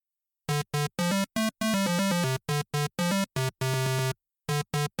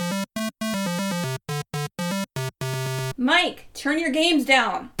Mike, turn your games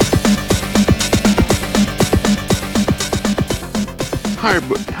down. Hi,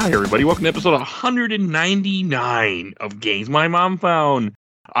 everybody. Welcome to episode 199 of Games My Mom Found.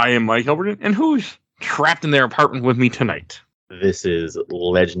 I am Mike Hilberton, and who's trapped in their apartment with me tonight? This is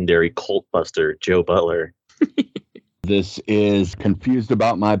legendary cult buster Joe Butler. This is confused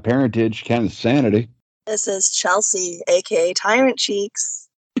about my parentage, Ken Sanity. This is Chelsea, aka Tyrant Cheeks.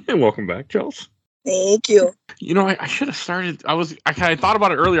 And welcome back, Chels. Thank you. You know, I should have started. I kind of thought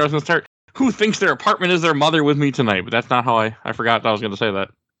about it earlier. I was going to start. Who thinks their apartment is their mother with me tonight? But that's not how I forgot I was going to say that.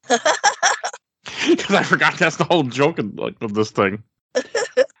 Because I forgot that's the whole joke of this thing.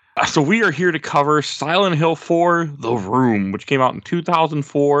 So we are here to cover Silent Hill 4: The Room, which came out in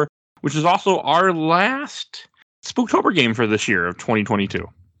 2004, which is also our last Spooktober game for this year of 2022.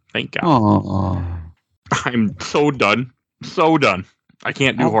 Thank God. Aww. I'm so done. So done. I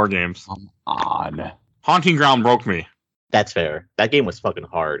can't do horror games. Odd. Haunting Ground broke me. That's fair. That game was fucking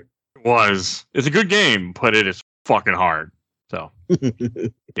hard. It's a good game, but it is fucking hard. So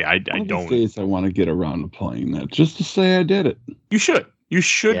yeah, I One of don't. these days I want to get around to playing that, just to say I did it. You should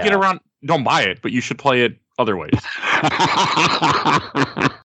Yeah. get around. Don't buy it, but you should play it other ways.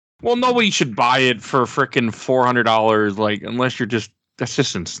 Well, nobody should buy it for frickin' $400. Like, unless you're just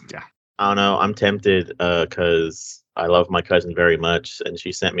assistants. Yeah. I don't know. I'm tempted because I love my cousin very much, and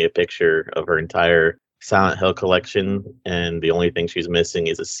she sent me a picture of her entire Silent Hill collection, and the only thing she's missing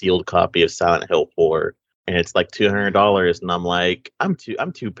is a sealed copy of Silent Hill 4, and it's like $200. And I'm like, I'm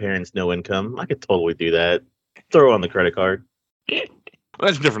two parents, no income. I could totally do that. Throw it on the credit card. Well,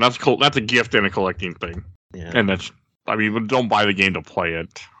 that's different. That's cool. That's a gift and a collecting thing. Yeah. And but don't buy the game to play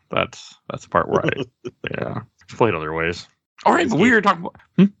it. That's the part where just play it other ways. All right, but we were talking about.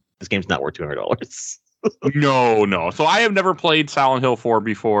 This game's not worth $200. No. So I have never played Silent Hill 4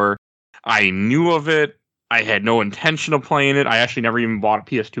 before. I knew of it. I had no intention of playing it. I actually never even bought a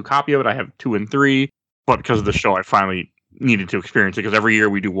PS2 copy of it. I have 2 and 3. But because of the show, I finally needed to experience it because every year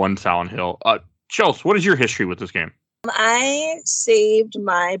we do one Silent Hill. Chelsea, what is your history with this game? I saved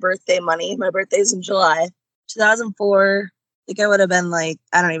my birthday money. My birthday's in July 2004. I think I would have been like,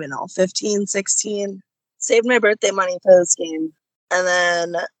 I don't even know, 15, 16. Saved my birthday money for this game. And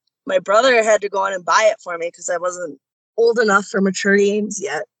then my brother had to go on and buy it for me because I wasn't old enough for mature games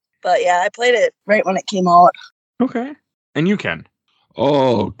yet. But yeah, I played it right when it came out. Okay. And you can.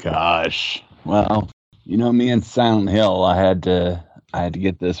 Oh gosh. Well, you know me and Silent Hill. I had to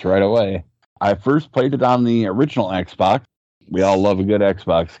get this right away. I first played it on the original Xbox. We all love a good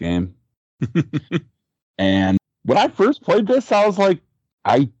Xbox game. And when I first played this, I was like,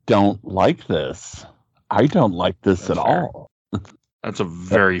 I don't like this. I don't like this That's at fair. all. That's a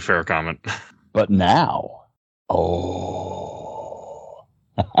very fair comment. But now, we'll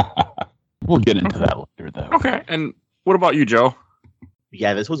get into that later, though. Okay. And what about you, Joe?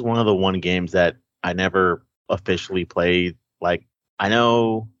 Yeah, this was one of the games that I never officially played. Like, I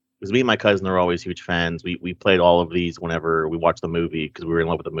know, because me and my cousin are always huge fans. We played all of these whenever we watched the movie because we were in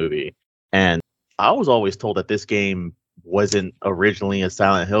love with the movie. And I was always told that this game wasn't originally a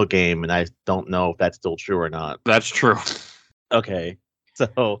Silent Hill game, and I don't know if that's still true or not. That's true. Okay.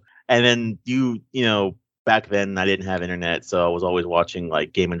 So, and then you know, back then I didn't have internet, so I was always watching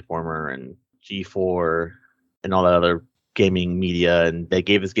like Game Informer and G4 and all that other gaming media, and they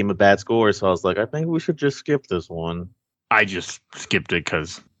gave this game a bad score, so I was like, I think we should just skip this one. I just skipped it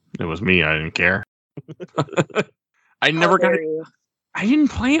because it was me. I didn't care. I never got it. I didn't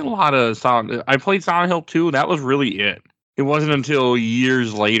play a lot of Silent. I played Silent Hill 2. That was really it. It wasn't until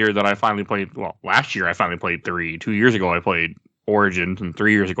years later that I finally played. Well, last year I finally played 3. 2 years ago I played Origins, and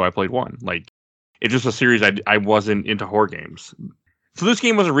 3 years ago I played 1. Like, it's just a series I wasn't into horror games. So this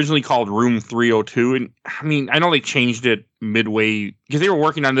game was originally called Room 302, and I mean, I know they changed it midway because they were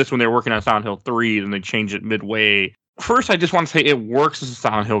working on this when they were working on Silent Hill 3, and they changed it midway. First, I just want to say it works as a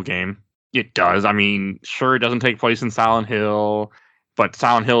Silent Hill game. It does. I mean, sure, it doesn't take place in Silent Hill, but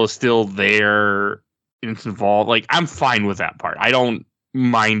Silent Hill is still there. It's involved. Like, I'm fine with that part. I don't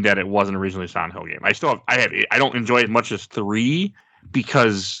mind that it wasn't originally a Silent Hill game. I don't enjoy it as much as 3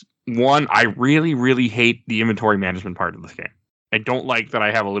 because 1, I really, really hate the inventory management part of this game. I don't like that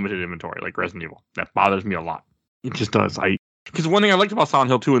I have a limited inventory like Resident Evil. That bothers me a lot. It just does. Because one thing I liked about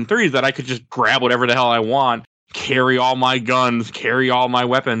Silent Hill 2 and 3 is that I could just grab whatever the hell I want, carry all my guns, carry all my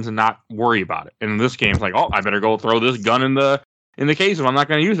weapons, and not worry about it. And in this game, it's like, oh, I better go throw this gun in the case. If I'm not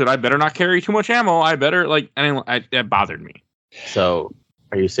going to use it, I better not carry too much ammo. I better, that bothered me. So,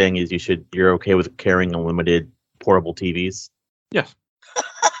 are you saying you're okay with carrying unlimited portable TVs? Yes.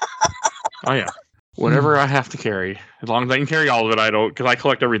 Oh, yeah. Whatever I have to carry. As long as I can carry all of it, I don't, because I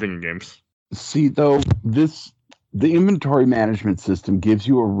collect everything in games. See, though, this the inventory management system gives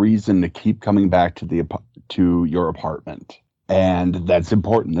you a reason to keep coming back to your apartment. And that's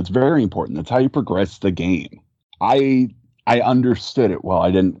important. That's very important. That's how you progress the game. I understood it well.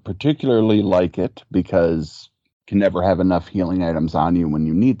 I didn't particularly like it because you can never have enough healing items on you when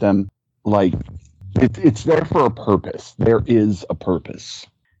you need them. Like, it's there for a purpose. There is a purpose.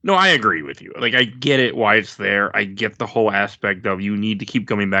 No, I agree with you. Like, I get it why it's there. I get the whole aspect of you need to keep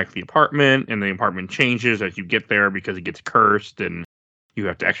coming back to the apartment, and the apartment changes as you get there because it gets cursed, and you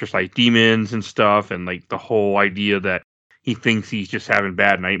have to exorcise demons and stuff, and like the whole idea that he thinks he's just having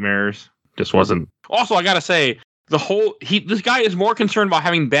bad nightmares just wasn't. Also, I gotta say, this guy is more concerned about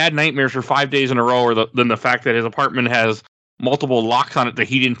having bad nightmares for 5 days in a row than the fact that his apartment has multiple locks on it that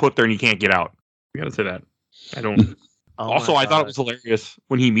he didn't put there and you can't get out. I gotta say that. I don't. Also, I thought it was hilarious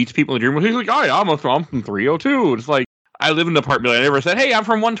when he meets people in the dream. He's like, "Oh, yeah, I'm from 302." It's like, I live in an apartment. I never said, "Hey, I'm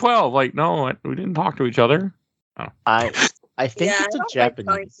from 112." Like, no, we didn't talk to each other. Oh. I think it's I don't Japanese.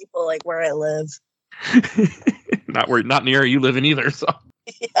 like telling people like where I live. Not near you live in either. So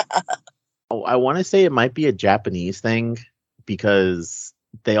Yeah. Oh, I want to say it might be a Japanese thing because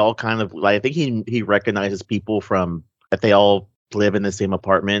they all kind of like. I think he recognizes people from that they all live in the same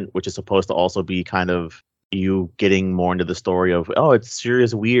apartment, which is supposed to also be kind of you getting more into the story of, oh, it's sure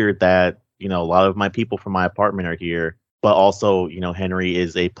is weird that, a lot of my people from my apartment are here. But also, Henry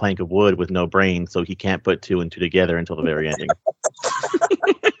is a plank of wood with no brain, so he can't put two and two together until the very ending.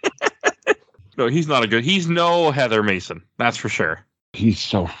 No, he's he's no Heather Mason. That's for sure. He's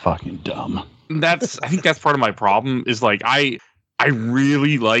so fucking dumb. I think that's part of my problem is like, I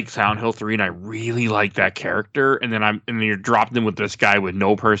really like Silent Hill 3 and I really like that character. And then you're dropped in with this guy with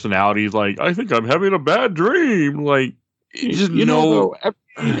no personality. He's like, I think I'm having a bad dream. Like, it's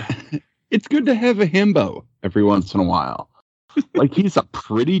good to have a himbo every once in a while. Like, he's a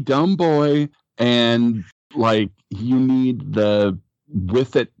pretty dumb boy, and like, you need the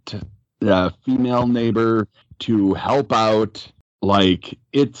female neighbor to help out. Like,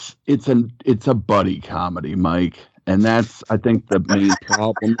 it's a buddy comedy, Mike. And that's, I think, the main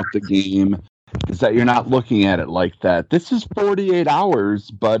problem with the game is that you're not looking at it like that. This is 48 hours,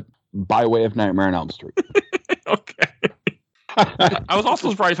 but by way of Nightmare on Elm Street. Okay. I was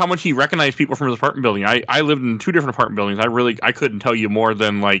also surprised how much he recognized people from his apartment building. I lived in 2 different apartment buildings. I couldn't tell you more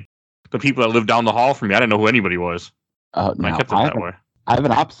than like the people that lived down the hall from me. I didn't know who anybody was. I kept it that way. I have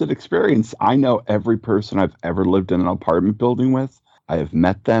an opposite experience. I know every person I've ever lived in an apartment building with. I have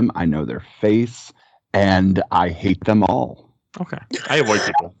met them. I know their face. And I hate them all. Okay, I avoid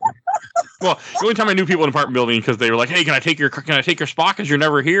people. Well, the only time I knew people in an apartment building because they were like, "Hey, can I take your spot because you're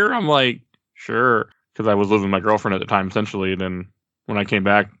never here?" I'm like, "Sure," because I was living with my girlfriend at the time, essentially. And then when I came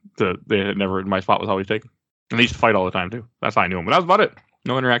back, my spot was always taken. And they used to fight all the time too. That's how I knew them. But that was about it.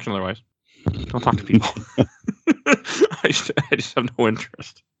 No interaction otherwise. Don't talk to people. I just have no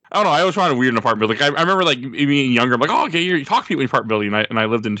interest. I don't know. I always found it weird in an apartment building. I remember like being younger. I'm like, oh, okay, you talk to people in an apartment building. And I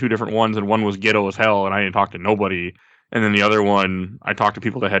lived in 2 different ones, and one was ghetto as hell, and I didn't talk to nobody. And then the other one, I talked to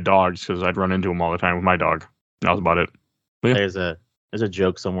people that had dogs because I'd run into them all the time with my dog. That was about it. Yeah. There's a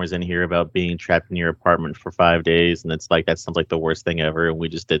joke somewhere in here about being trapped in your apartment for 5 days, and it's like that sounds like the worst thing ever. And we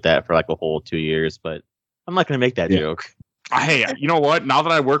just did that for like a whole 2 years. But I'm not gonna make that joke. Hey, you know what? Now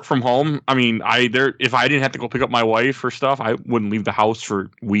that I work from home, I mean, if I didn't have to go pick up my wife for stuff, I wouldn't leave the house for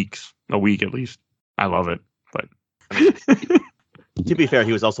weeks, a week at least. I love it, but to be fair,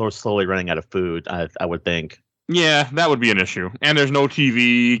 he was also slowly running out of food. I would think. Yeah, that would be an issue. And there's no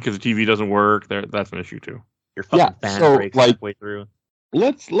TV because the TV doesn't work. That's an issue too. Your fucking fan breaks halfway through.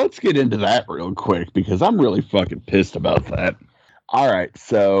 Let's get into that real quick because I'm really fucking pissed about that. All right,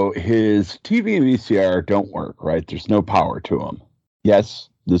 so his TV and VCR don't work, right? There's no power to them. Yes,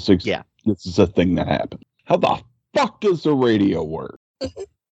 this is a thing that happened. How the fuck does the radio work?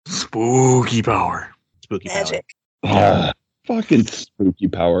 Spooky power. Spooky Magic. power. Fucking spooky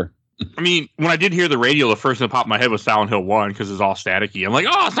power. I mean, when I did hear the radio, the first thing that popped in my head was Silent Hill 1 because it's all staticky. I'm like,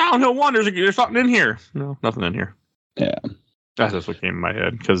 oh, Silent Hill 1, there's something in here. No, nothing in here. Yeah. That's just what came in my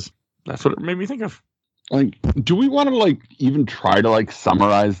head because that's what it made me think of. Like, do we want to like even try to like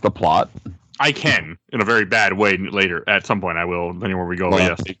summarize the plot? I can in a very bad way later. At some point, I will. Depending where we go. Well,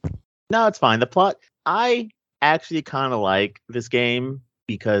 yes. No, it's fine. The plot. I actually kind of like this game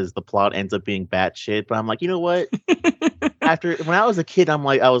because the plot ends up being batshit. But I'm like, you know what? When I was a kid, I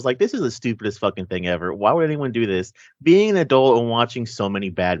was like, this is the stupidest fucking thing ever. Why would anyone do this? Being an adult and watching so many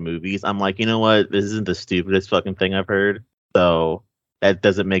bad movies, I'm like, you know what? This isn't the stupidest fucking thing I've heard. So that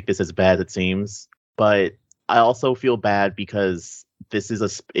doesn't make this as bad as it seems. But I also feel bad because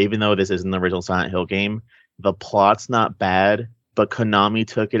even though this isn't the original Silent Hill game, the plot's not bad, but Konami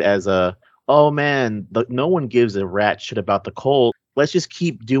took it as oh man, no one gives a rat shit about the cult. Let's just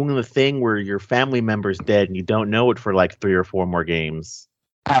keep doing the thing where your family member's dead and you don't know it for like 3 or 4 more games.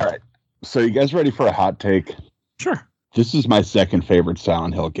 All right. So you guys ready for a hot take? Sure. This is my second favorite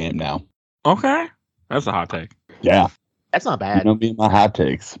Silent Hill game now. Okay. That's a hot take. Yeah. That's not bad. You know me and my hot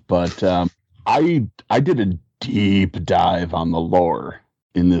takes, but I did a deep dive on the lore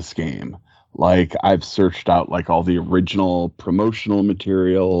in this game. Like, I've searched out like all the original promotional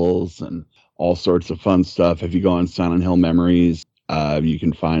materials and all sorts of fun stuff. If you go on Silent Hill Memories, you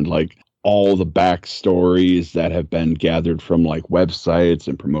can find like all the backstories that have been gathered from like websites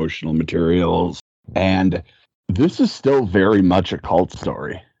and promotional materials. And this is still very much a cult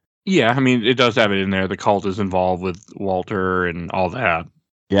story. Yeah, I mean, it does have it in there. The cult is involved with Walter and all that.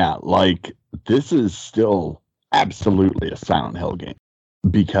 Yeah, like this is still absolutely a Silent Hill game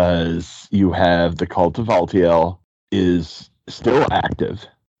because you have the cult of Altiel is still active,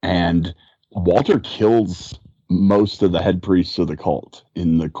 and Walter kills most of the head priests of the cult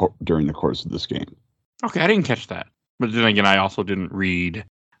in the during the course of this game. Okay, I didn't catch that. But then again, I also didn't read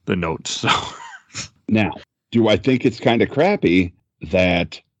the notes. So Now, do I think it's kind of crappy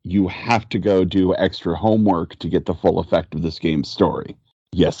that you have to go do extra homework to get the full effect of this game's story?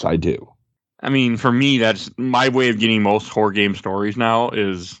 Yes, I do. I mean, for me, that's my way of getting most horror game stories now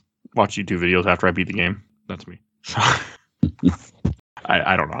is watch YouTube videos after I beat the game. That's me. So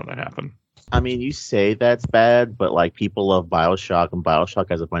I don't know how that happened. I mean, you say that's bad, but like people love BioShock, and BioShock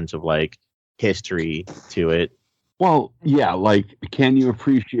has a bunch of like history to it. Well, yeah, like, can you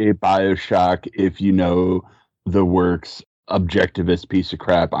appreciate BioShock if you know the works objectivist piece of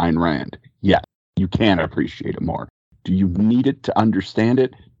crap Ayn Rand? Yeah, you can appreciate it more. Do you need it to understand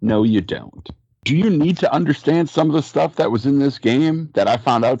it? No, you don't. Do you need to understand some of the stuff that was in this game that I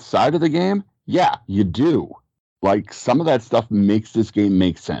found outside of the game? Yeah, you do. Like, some of that stuff makes this game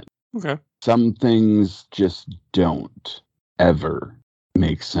make sense. Okay. Some things just don't ever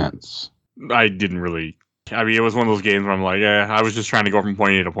make sense. I didn't really. I mean, it was one of those games where I'm like, I was just trying to go from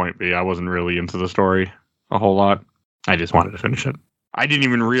point A to point B. I wasn't really into the story a whole lot. I just wanted to finish it. I didn't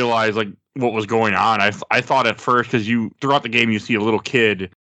even realize like what was going on. I thought at first, because throughout the game you see a little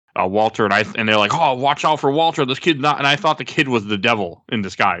kid, Walter, and they're like, oh, watch out for Walter. This kid's not. And I thought the kid was the devil in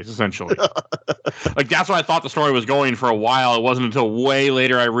disguise, essentially. Like that's what I thought the story was going for a while. It wasn't until way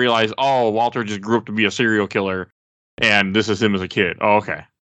later I realized, oh, Walter just grew up to be a serial killer, and this is him as a kid. Oh, okay,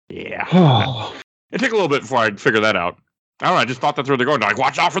 yeah. It took a little bit before I figured that out. I don't know. I just thought that's where they're going. They're like,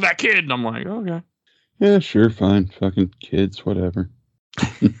 watch out for that kid. And I'm like, okay. Yeah, sure, fine. Fucking kids, whatever. I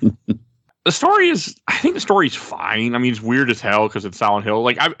think the story's fine. I mean, it's weird as hell because it's Silent Hill.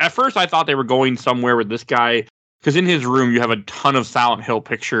 Like, at first I thought they were going somewhere with this guy, because in his room you have a ton of Silent Hill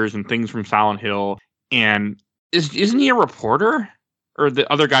pictures and things from Silent Hill. And isn't he a reporter? Or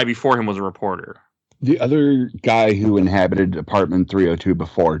the other guy before him was a reporter? The other guy who inhabited apartment 302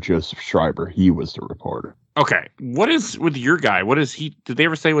 before, Joseph Schreiber, he was the reporter. Okay. What is with your guy? What is he? Did they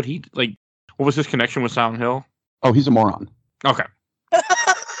ever say what was his connection with Silent Hill? Oh, he's a moron. Okay.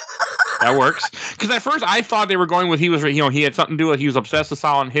 That works. Because at first I thought they were going with he had something to do with, he was obsessed with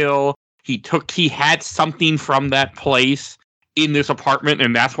Silent Hill. He had something from that place in this apartment,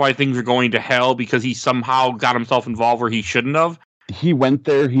 and that's why things are going to hell, because he somehow got himself involved where he shouldn't have. He went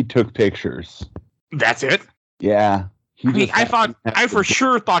there, he took pictures. That's it? Yeah. I for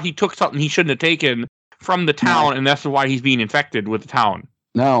sure thought he took something he shouldn't have taken from the town, and that's why he's being infected with the town.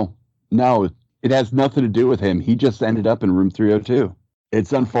 No, it has nothing to do with him. He just ended up in room 302.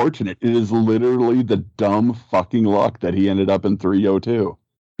 It's unfortunate. It is literally the dumb fucking luck that he ended up in 302.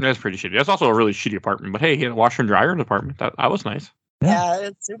 That's pretty shitty. That's also a really shitty apartment. But hey, he had a washer and dryer in the apartment. That was nice. Yeah,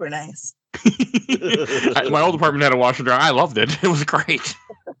 it's super nice. My old apartment had a washer and dryer. I loved it. It was great.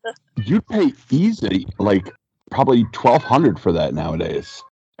 You'd pay easy, like probably $1,200 for that nowadays.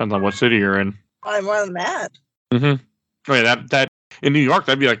 Depends on what city you're in. Probably more than that. Mm-hmm. Oh yeah, that in New York,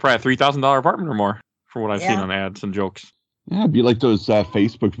 that'd be like probably a $3,000 apartment or more, for what I've seen on ads and jokes. Yeah, it'd be like those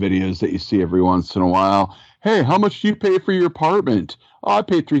Facebook videos that you see every once in a while. Hey, how much do you pay for your apartment? Oh, I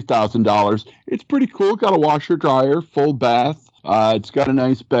paid $3,000. It's pretty cool. Got a washer, dryer, full bath. It's got a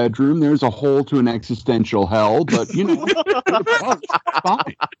nice bedroom. There's a hole to an existential hell, but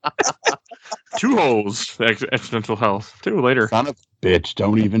fine. 2 holes, existential hell. 2 later. Son of a bitch!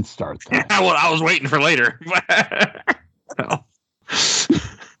 Don't even start that. Yeah, well, I was waiting for later. No.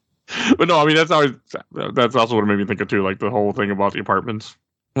 But no, I mean that's also what it made me think of too, like the whole thing about the apartments.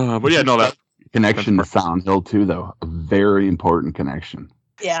 But yeah, no, that connection to Silent Hill too, though, a very important connection.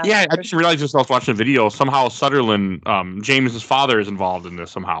 Yeah. Yeah, I just realized this. I was watching a video. Somehow Sutherland, James's father, is involved in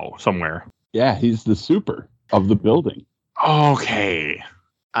this somewhere. Yeah, he's the super of the building. Okay.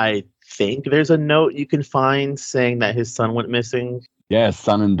 I think there's a note you can find saying that his son went missing. Yeah, his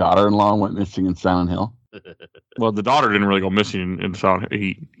son and daughter-in-law went missing in Silent Hill. Well, the daughter didn't really go missing in Silent.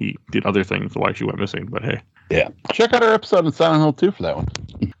 He did other things why she went missing. But hey, Yeah. Check out our episode in Silent Hill 2 for that one.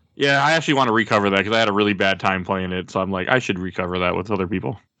 yeah, I actually want to recover that because I had a really bad time playing it. So I'm like, I should recover that with other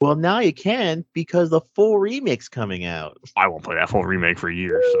people. Well, now you can because the full remake's coming out. I won't play that full remake for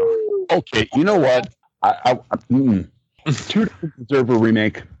years. So Okay, you know what? Two deserve a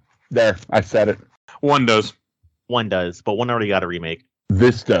remake. There, I said it. one does. One does, but one already got a remake.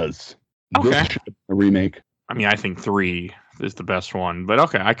 This does. Okay. This should be a remake. I mean, I think 3 is the best one, but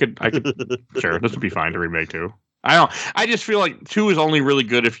okay, I could sure this would be fine to remake 2. I just feel like 2 is only really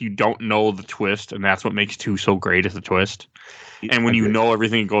good if you don't know the twist, and that's what makes 2 so great is the twist. And when you know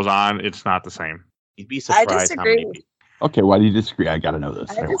everything that goes on, it's not the same. You'd be surprised how many people. Okay, why do you disagree? I gotta know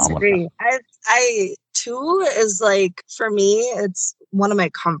this. I disagree. I 2 is like, for me, it's one of my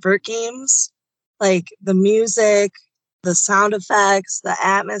comfort games. Like the music, the sound effects, the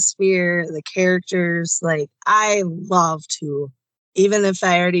atmosphere, the characters. Like I love 2, even if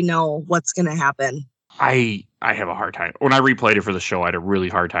I already know what's gonna happen. I have a hard time. When I replayed it for the show, I had a really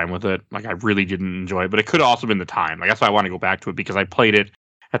hard time with it. Like I really didn't enjoy it, but it could have also been the time. Like that's why I want to go back to it because I played it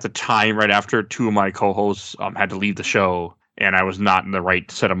at the time right after 2 of my co-hosts had to leave the show, and I was not in the right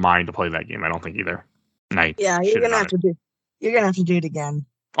set of mind to play that game. I don't think either. Yeah, you're gonna have to do it again.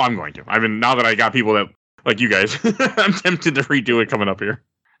 Oh, I'm going to. I mean, now that I got people that like you guys, I'm tempted to redo it coming up here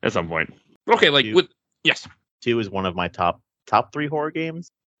at some point. Okay, like yes, 2 is one of my top 3 horror games.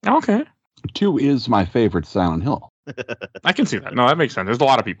 Okay, 2 is my favorite Silent Hill. I can see that. No, that makes sense. There's a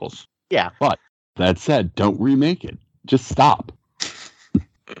lot of people's. Yeah, but that said, don't remake it. Just stop.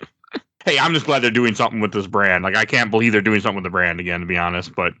 Hey, I'm just glad they're doing something with this brand. Like I can't believe they're doing something with the brand again, to be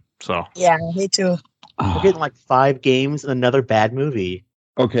honest. But so yeah, me too. we're getting like 5 games and another bad movie.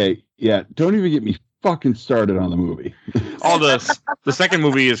 Okay, yeah. Don't even get me fucking started on the movie. all the second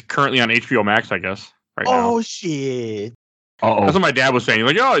movie is currently on HBO Max, I guess. Right now. Oh shit! Uh-oh. That's what my dad was saying. He's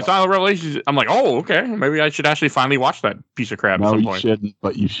like, "Oh, it's Silent Revelations." I'm like, "Oh, okay. Maybe I should actually finally watch that piece of crap at No, some you point." shouldn't,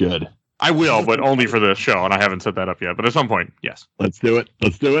 but you should. I will, but only for the show, and I haven't set that up yet. But at some point, yes. Let's do it.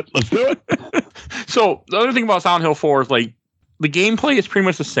 Let's do it. Let's do it. So the other thing about Silent Hill 4 is like the gameplay is pretty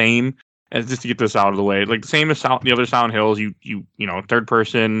much the same. As just to get this out of the way, like the same as the other Silent Hills, you know, third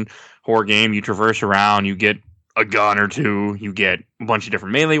person horror game. You traverse around, you get a gun or two, you get a bunch of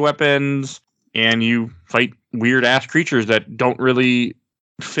different melee weapons, and you fight weird ass creatures that don't really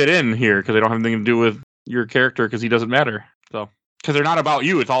fit in here because they don't have anything to do with your character because he doesn't matter. So because they're not about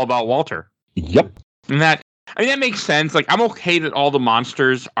you, it's all about Walter. Yep. And that makes sense. Like I'm okay that all the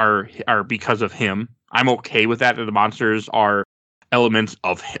monsters are because of him. I'm okay with that the monsters are elements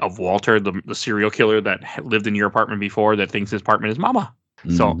of Walter, the serial killer that lived in your apartment before that thinks his apartment is mama.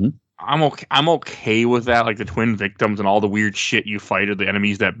 So I'm okay with that. Like the twin victims and all the weird shit you fight are the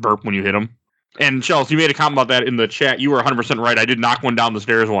enemies that burp when you hit them. And Chelsea, you made a comment about that in the chat. You were 100% right. I did knock one down the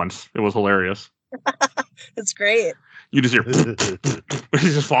stairs once. It was hilarious. It's great. You just hear it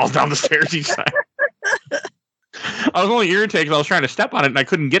just falls down the stairs each time. I was only irritated because I was trying to step on it and I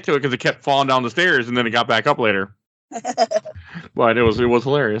couldn't get to it because it kept falling down the stairs and then it got back up later. But it was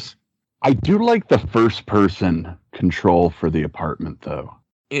hilarious. I do like the first person control for the apartment though.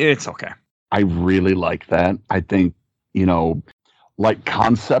 It's okay. I really like that. I think, like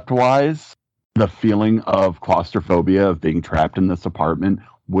concept wise, the feeling of claustrophobia of being trapped in this apartment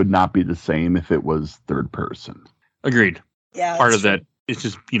would not be the same if it was third person. Agreed. Yeah. Part of that is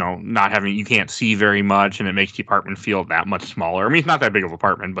just, not having, you can't see very much and it makes the apartment feel that much smaller. I mean, it's not that big of an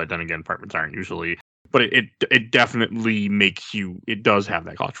apartment, but then again, apartments aren't usually. But it definitely makes you, it does have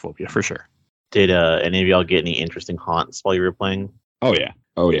that claustrophobia for sure. Did any of y'all get any interesting haunts while you were playing? Oh, yeah.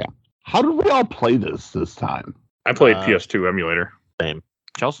 Oh, yeah. How did we all play this time? I played PS2 emulator. Same.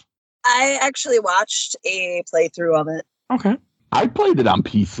 Chelsea? I actually watched a playthrough of it. Okay. I played it on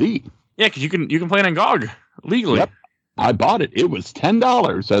PC. Yeah, because you can play it on GOG legally. Yep. I bought it. It was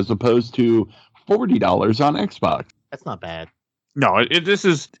 $10 as opposed to $40 on Xbox. That's not bad. No,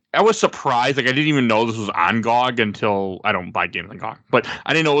 I was surprised. Like, I didn't even know this was on GOG until, I don't buy games on GOG, but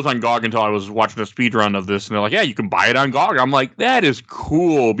I didn't know it was on GOG until I was watching a speed run of this, and they're like, yeah, you can buy it on GOG. I'm like, that is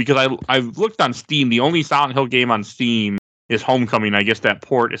cool, because I've looked on Steam. The only Silent Hill game on Steam is Homecoming. I guess that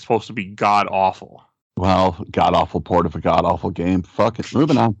port is supposed to be god-awful. Well, god-awful port of a god-awful game. Fuck it.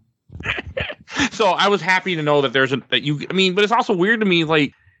 Moving on. So I was happy to know that but it's also weird to me,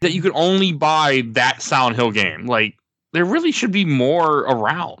 like, that you could only buy that Silent Hill game. Like, there really should be more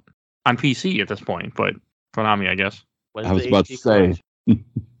around on PC at this point, but Konami, I guess. I was about to say.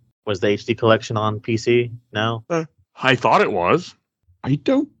 Was the HD collection on PC? No? I thought it was. I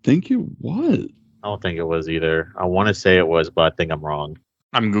don't think it was. I don't think it was either. I want to say it was, but I think I'm wrong.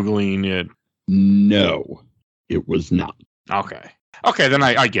 I'm Googling it. No, it was not. Okay. Okay, then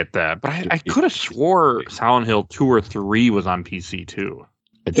I get that. But I could have swore Silent Hill 2 or 3 was on PC too.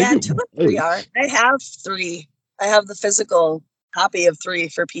 I think Yeah, it 2 and 3 was. are. I have 3. I have the physical copy of 3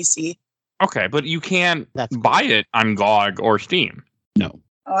 for PC. Okay, but you can't That's cool. buy it on GOG or Steam. No.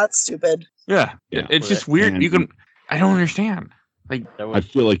 Oh, that's stupid. Yeah. Yeah. It's just weird. And- You can I don't understand. Like There I was,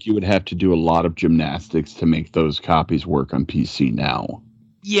 feel like you would have to do a lot of gymnastics to make those copies work on PC now.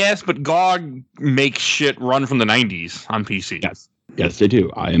 yes, but GOG makes shit run from the 90s on PC. Yes. Yes, they do.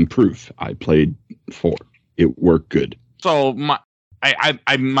 I am proof. I played 4. It worked good. So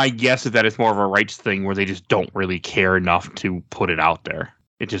my guess is that it's more of a rights thing where they just don't really care enough to put it out there.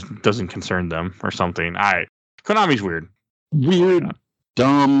 It just doesn't concern them or something. Konami's weird. Weird,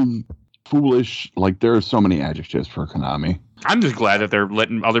 dumb, foolish. Like, there are so many adjectives for Konami. I'm just glad that they're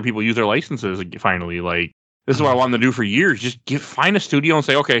letting other people use their licenses finally. Like, this is what I wanted to do for years. Just find a studio and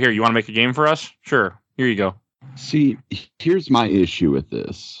say, okay, here, you want to make a game for us? Sure. Here you go. See, here's my issue with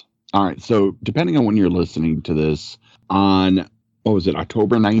this. All right, so depending on when you're listening to this, on, what was it,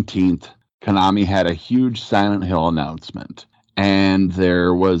 October 19th, Konami had a huge Silent Hill announcement. And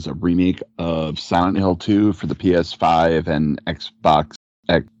there was a remake of Silent Hill 2 for the PS5 and Xbox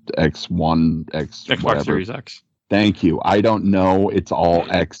X1, Xbox whatever. Series X. Thank you. I don't know. It's all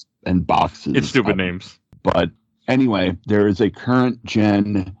X and boxes. It's stupid names. But anyway, there is a current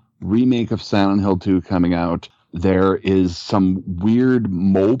gen remake of Silent Hill 2 coming out. There is some weird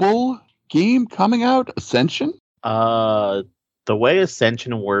mobile game coming out, Ascension. the way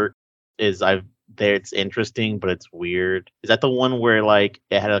Ascension works is it's interesting, but it's weird. Is that the one where like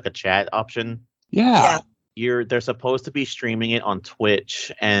it had like a chat option? Yeah. They're supposed to be streaming it on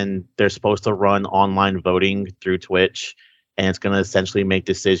Twitch, and they're supposed to run online voting through Twitch, and it's going to essentially make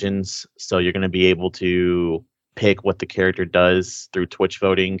decisions. So you're going to be able to pick what the character does through Twitch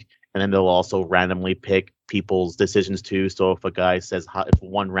voting, and then they'll also randomly pick people's decisions too. So if if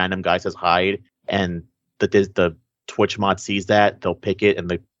one random guy says hide, and the Twitch mod sees that, they'll pick it, and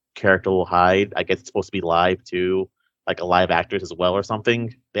the character will hide. I guess it's supposed to be live too, like a live actors as well or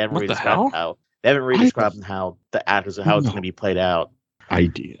something. They haven't What really the described hell? They haven't really I- described how the actors how it's going to be played out.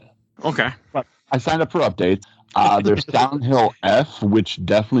 Idea. Okay. I signed up for updates. There's Silent Hill F, which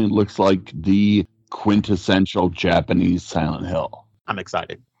definitely looks like the quintessential Japanese Silent Hill. I'm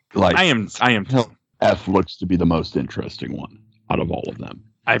excited. Like, I am. Hill F looks to be the most interesting one out of all of them.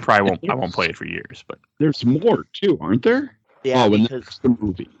 I probably won't. I won't play it for years. But There's more too, aren't there? Yeah, and because there's the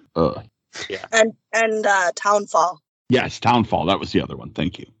movie. And Townfall. Yes, Townfall. That was the other one.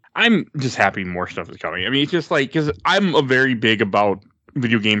 Thank you. I'm just happy more stuff is coming. I mean, it's just like because I'm a very big about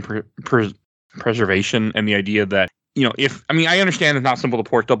video game preservation and the idea that I understand it's not simple to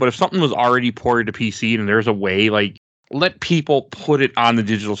port stuff, but if something was already ported to PC and there's a way, like, let people put it on the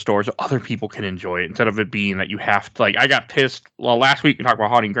digital store so other people can enjoy it instead of it being that you have to. Like, I got pissed. Well, last week we talked about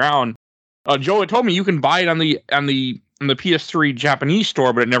Haunting Ground. Joe had told me you can buy it on the PS3 Japanese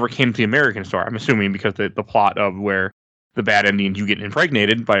store, but it never came to the American store. I'm assuming because the plot of where the bad ending, you get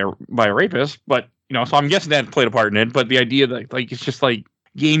impregnated by a rapist. But so I'm guessing that played a part in it. But the idea that like it's just like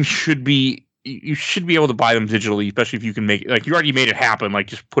games should be, you should be able to buy them digitally, especially if you can make it, like you already made it happen. Like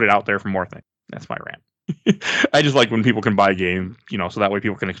just put it out there for more things. That's my rant. I just like when people can buy games, so that way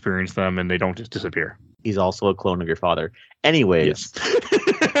people can experience them and they don't just disappear. he's also a clone of your father. Anyways,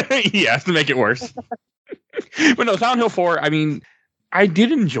 Yes, to make it worse. But no, Silent Hill 4, I mean, I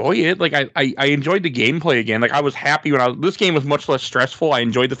did enjoy it. Like, I enjoyed the gameplay again. Like, I was happy this game was much less stressful. I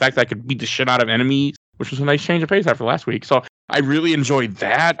enjoyed the fact that I could beat the shit out of enemies, which was a nice change of pace after last week. So I really enjoyed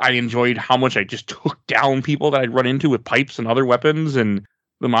that. I enjoyed how much I just took down people that I'd run into with pipes and other weapons, and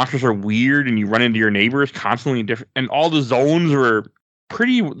the monsters are weird, and you run into your neighbors constantly different, and all the zones are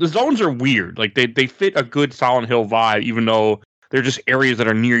weird. Like, they fit a good Silent Hill vibe, even though they're just areas that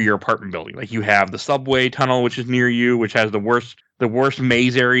are near your apartment building. Like, you have the subway tunnel, which is near you, which has the worst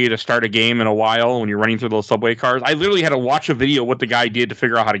maze area to start a game in a while when you're running through those subway cars. I literally had to watch a video of what the guy did to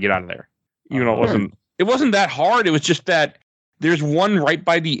figure out how to get out of there. It wasn't that hard. It was just that there's one right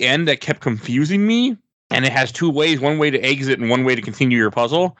by the end that kept confusing me, and it has two ways, one way to exit and one way to continue your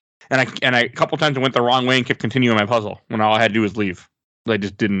puzzle. And I a couple times I went the wrong way and kept continuing my puzzle when all I had to do was leave. I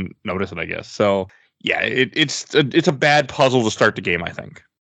just didn't notice it, I guess. So yeah, it's a bad puzzle to start the game, I think.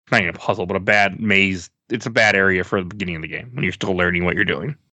 Not even a puzzle, but a bad maze. It's a bad area for the beginning of the game when you're still learning what you're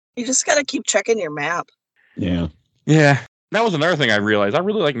doing. You just gotta keep checking your map. Yeah. Yeah. That was another thing I realized. I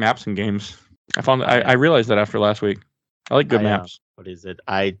really like maps in games. I realized that after last week. I like good I, maps. What is it?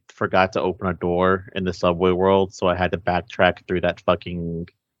 I forgot to open a door in the subway world, so I had to backtrack through that fucking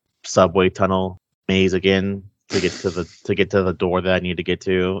subway tunnel maze again to get to the door that I need to get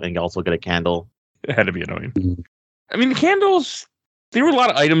to, and also get a candle. It had to be annoying. I mean, the candles. There were a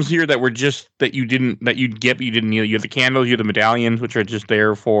lot of items here that were just that you'd get, but you didn't need. You have the candles, you have the medallions, which are just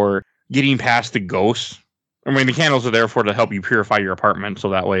there for getting past the ghosts. I mean, the candles are there for to help you purify your apartment, so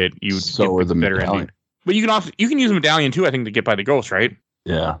that way you So get are the better medallion. ending. But you can use a medallion too, I think, to get by the ghosts, right?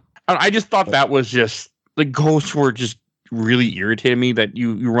 Yeah. I just thought that was just the ghosts were just really irritating me that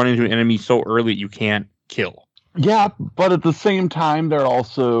you run into an enemy so early you can't kill. Yeah, but at the same time, they're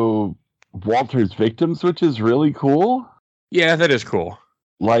also Walter's victims, which is really cool. Yeah, that is cool.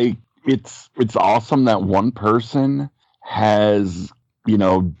 Like it's awesome that one person has,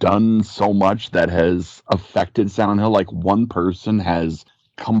 done so much that has affected Silent Hill. Like one person has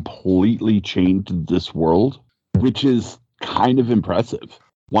completely changed this world, which is kind of impressive.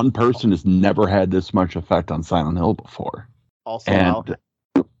 One person has never had this much effect on Silent Hill before. Also, And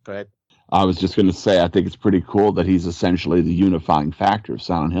go ahead. I was just going to say, I think it's pretty cool that he's essentially the unifying factor of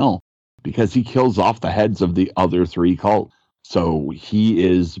Silent Hill because he kills off the heads of the other three cults. So he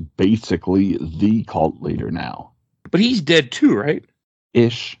is basically the cult leader now. But he's dead too, right?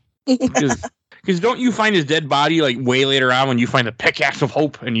 Ish. Because don't you find his dead body like way later on when you find the pickaxe of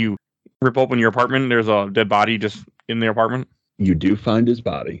hope and you rip open your apartment? There's a dead body just in the apartment. You do find his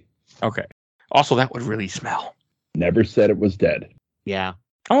body. Okay. Also, that would really smell. Never said it was dead. Yeah.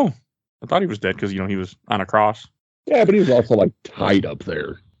 Oh, I thought he was dead because he was on a cross. Yeah, but he was also like tied up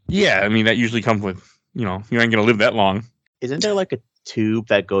there. Yeah, I mean that usually comes with you ain't gonna live that long. Isn't there like a tube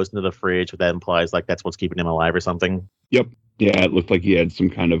that goes into the fridge that implies like that's what's keeping him alive or something? Yep. Yeah, it looked like he had some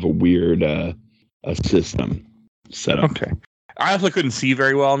kind of a weird a system set up. Okay. I also couldn't see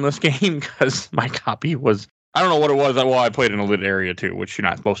very well in this game because my copy was I don't know what it was. Well, I played in a lit area too, which you're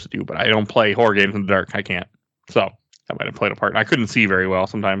not supposed to do, but I don't play horror games in the dark. I can't. So that might have played a part. I couldn't see very well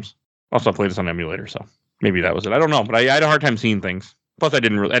sometimes. Also, I played this on emulator, so maybe that was it. I don't know, but I had a hard time seeing things. Plus, I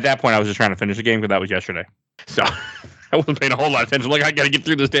didn't really, at that point, I was just trying to finish the game because that was yesterday. So I wasn't paying a whole lot of attention. Like, I got to get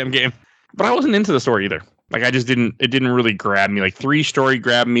through this damn game. But I wasn't into the story either. Like, it didn't really grab me. Like, 3 story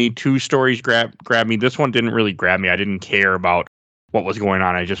grabbed me, 2 stories grabbed me. This one didn't really grab me. I didn't care about what was going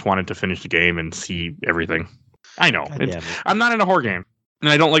on. I just wanted to finish the game and see everything. I know. I'm not in a horror game. And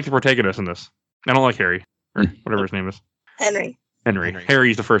I don't like the protagonist in this. I don't like Harry. Or whatever his name is. Henry.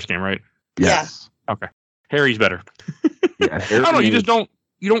 Harry's the first game, right? Yes. Okay. Harry's better. Yeah, I don't know.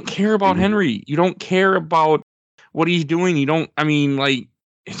 You don't care about Henry. You don't care about what he's doing. You don't. I mean, like,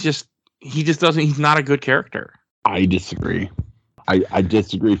 it's just he just doesn't. He's not a good character. I disagree. I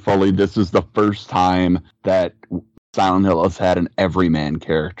disagree fully. This is the first time that Silent Hill has had an everyman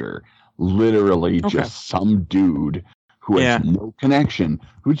character. Literally just some dude who has no connection,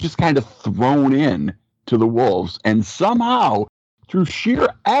 who's just kind of thrown in to the wolves, and somehow, through sheer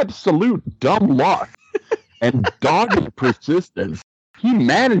absolute dumb luck and dogged persistence, he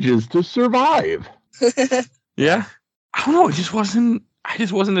manages to survive. Yeah, I don't know. I just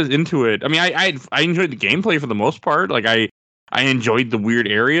wasn't as into it. I mean, I enjoyed the gameplay for the most part. Like I enjoyed the weird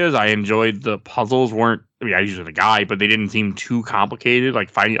areas. I enjoyed the puzzles. I usually the guy, but they didn't seem too complicated.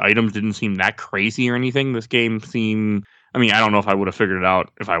 Like finding items didn't seem that crazy or anything. This game seemed. I mean, I don't know if I would have figured it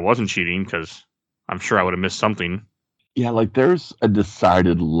out if I wasn't cheating because I'm sure I would have missed something. Yeah, like there's a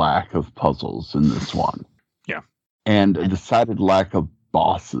decided lack of puzzles in this one. Yeah. And a decided lack of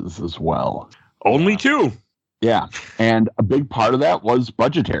bosses as well. Only 2. Yeah. And a big part of that was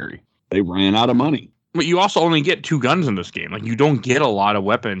budgetary. They ran out of money. But you also only get 2 guns in this game. Like you don't get a lot of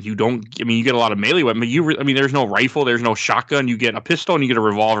weapons. You get a lot of melee weapons. But there's no rifle. There's no shotgun. You get a pistol and you get a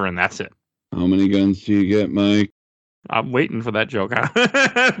revolver, and that's it. How many guns do you get, Mike? I'm waiting for that joke.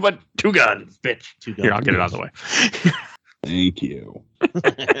 But 2 guns, bitch. 2 guns. Here, I'll get it out of the way. Thank you.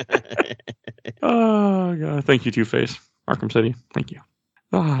 Oh God, thank you, Two-Face, Arkham City. Thank you.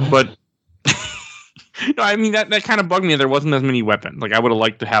 But no, I mean that kind of bugged me. There wasn't as many weapons. Like I would have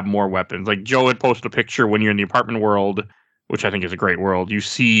liked to have more weapons. Like Joe had posted a picture when you're in the apartment world, which I think is a great world. You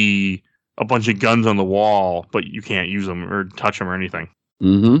see a bunch of guns on the wall, but you can't use them or touch them or anything.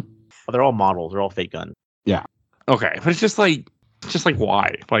 Mm-hmm. Well, they're all models. They're all fake guns. Yeah. Okay, but it's just like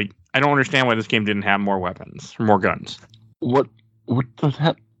why? Like I don't understand why this game didn't have more weapons or more guns. What the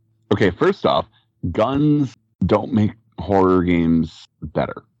heck? Okay, first off, guns don't make horror games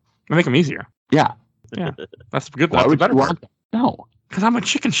better. They make them easier. Yeah. Yeah, that's good. Why That's the would better you part. want that? No. Because I'm a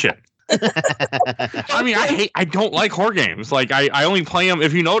chicken shit. I mean, I don't like horror games. Like I only play them.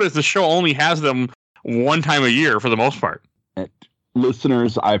 If you notice, the show only has them one time a year for the most part.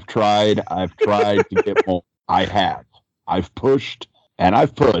 Listeners, I've tried to get more. I have. I've pushed and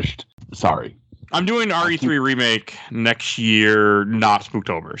I've pushed. Sorry. I'm doing RE3 remake next year, not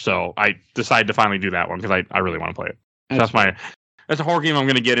Spooktober. So I decided to finally do that one because I really want to play it. That's a horror game I'm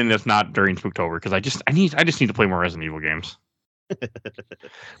going to get in that's not during Spooktober because I just need to play more Resident Evil games.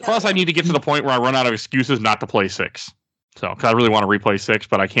 Plus, I need to get to the point where I run out of excuses not to play 6. So, because I really want to replay 6,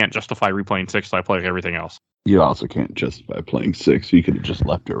 but I can't justify replaying 6, so I play everything else. You also can't justify playing 6. You could have just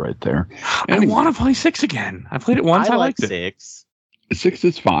left it right there. Anyway. I want to play 6 again. I played it once. I liked it. 6. 6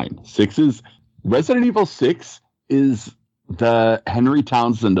 is fine. Resident Evil 6 is the Henry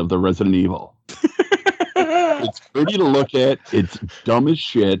Townsend of the Resident Evil. It's pretty to look at. It's dumb as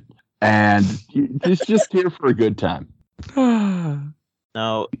shit. And it's just here for a good time.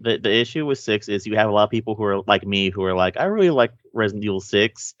 No, the issue with 6 is you have a lot of people who are like me who are like, I really like Resident Evil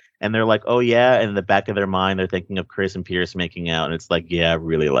 6. And they're like, oh, yeah. And in the back of their mind, they're thinking of Chris and Pierce making out. And it's like, yeah, I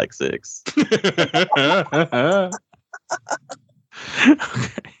really like 6. Okay.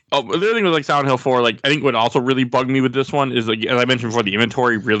 Oh, the other thing with like Silent Hill 4, like I think what also really bugged me with this one is like as I mentioned before, the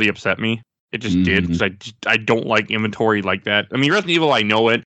inventory really upset me. It just did because I don't like inventory like that. I mean, Resident Evil, I know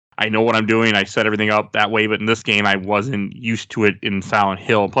it. I know what I'm doing. I set everything up that way, but in this game, I wasn't used to it in Silent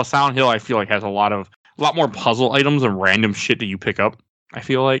Hill. Plus, Silent Hill, I feel like has a lot more puzzle items and random shit that you pick up. I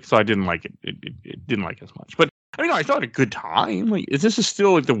feel like so I didn't like it. It didn't like it as much, but I mean, I still had a good time. Like, this is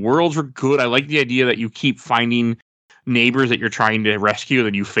still like the worlds were good. I like the idea that you keep finding neighbors that you're trying to rescue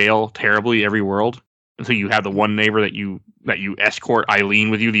that you fail terribly every world, and so you have the one neighbor that you escort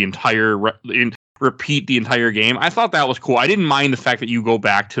Eileen with you the entire repeat the entire game. I thought that was cool. I didn't mind the fact that you go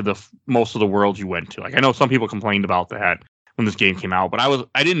back to most of the worlds you went to. Like I know some people complained about that when this game came out, but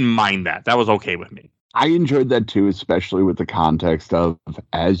I didn't mind that. That was okay with me. I enjoyed that too, especially with the context of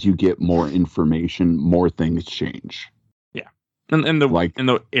as you get more information, more things change. Yeah, and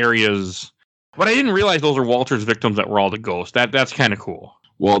the areas. But I didn't realize those are Walter's victims that were all the ghosts. That's kind of cool.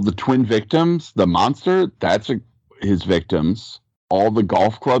 Well, the twin victims, the monster, that's his victims. All the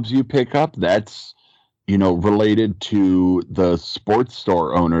golf clubs you pick up, that's, related to the sports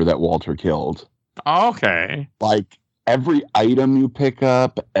store owner that Walter killed. Okay. Like every item you pick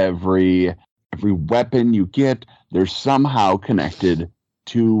up, every weapon you get, they're somehow connected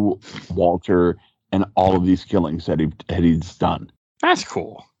to Walter and all of these killings that he's done. That's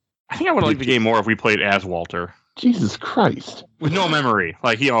cool. I think I would like the game more if we played as Walter. Jesus Christ. With no memory.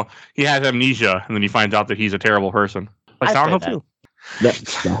 Like, he has amnesia, and then he finds out that he's a terrible person. Like Silent Hill 2.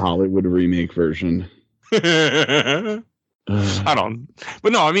 That's the Hollywood remake version. I don't.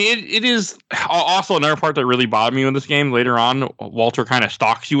 But no, I mean, it is also another part that really bothered me in this game. Later on, Walter kind of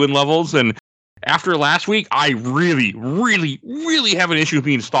stalks you in levels, and after last week, I really, really, really have an issue with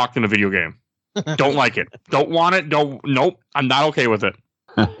being stalked in a video game. Don't like it. Don't want it. Nope. I'm not okay with it.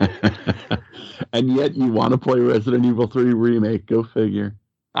 And yet you want to play Resident Evil 3 Remake. Go figure.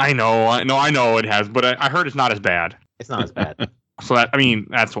 I know it has, but I heard it's not as bad. It's not as bad. So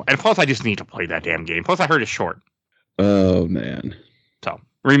that's why. And plus, I just need to play that damn game. Plus, I heard it's short. Oh, man. So,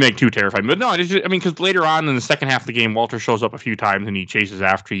 Remake 2 terrified me. But no, because later on in the second half of the game, Walter shows up a few times and he chases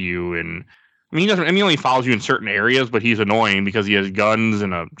after you. And I mean, he only follows you in certain areas, but he's annoying because he has guns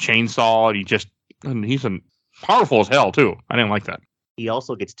and a chainsaw. And he's powerful as hell, too. I didn't like that. He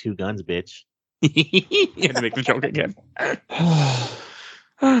also gets 2 guns, bitch. You had to make the joke again.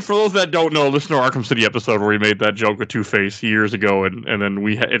 For those that don't know, listen to our Arkham City episode where we made that joke with Two-Face years ago, and then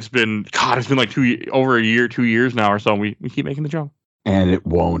it's been like 2 years now or so. And we keep making the joke, and it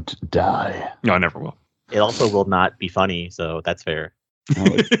won't die. No, it never will. It also will not be funny, so that's fair. No,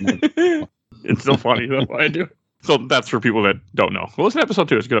 it's still funny. That's why I do. So that's for people that don't know. Well, listen to episode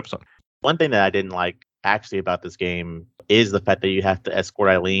 2. It's a good episode. One thing that I didn't like actually about this game is the fact that you have to escort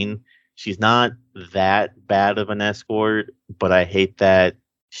Eileen. She's not that bad of an escort, but I hate that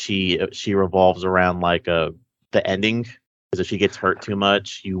she revolves around like the ending. Because if she gets hurt too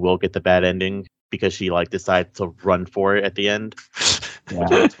much, you will get the bad ending because she like decides to run for it at the end. Yeah.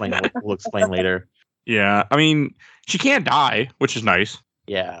 We'll explain later. Yeah, I mean, she can't die, which is nice.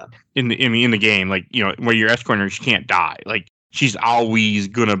 Yeah. In the game, like, where you're escorting her, she can't die. Like, she's always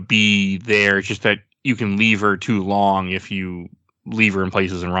gonna be there. It's just that you can leave her too long if you leave her in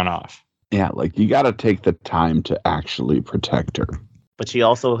places and run off. Yeah, like you got to take the time to actually protect her. But she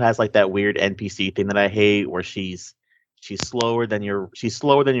also has like that weird NPC thing that I hate, where she's slower than your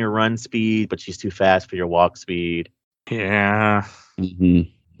run speed, but she's too fast for your walk speed. Yeah.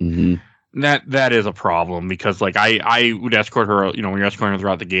 Mm-hmm. Mm-hmm. That is a problem because like I would escort her, when you're escorting her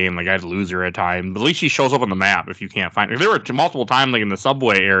throughout the game, like I'd lose her at times. But at least she shows up on the map if you can't find her. If there were multiple times, like in the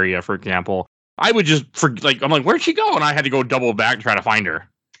subway area, for example, I would just I'm like, where'd she go? And I had to go double back to try to find her.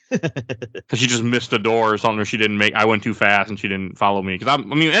 Because she just missed a door or something, or she didn't make. I went too fast and she didn't follow me. Because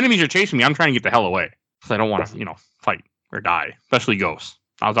enemies are chasing me. I'm trying to get the hell away because I don't want to, fight or die. Especially ghosts.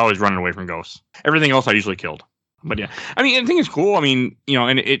 I was always running away from ghosts. Everything else I usually killed. But yeah, the thing is cool. And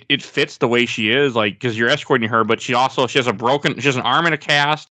it fits the way she is, like, because you're escorting her, but she has an arm in a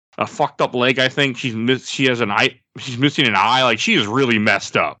cast, a fucked up leg. I think she's missing an eye. Like, she is really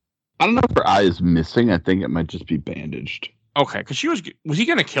messed up. I don't know if her eye is missing. I think it might just be bandaged. Okay, because was he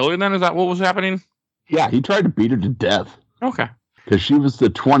gonna kill her then? Is that what was happening? Yeah, he tried to beat her to death. Okay, because she was the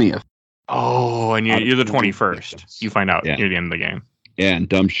 20th. Oh, and you're the 21st. You find out near the end of the game. Yeah, and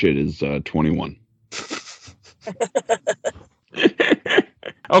dumb shit is 21.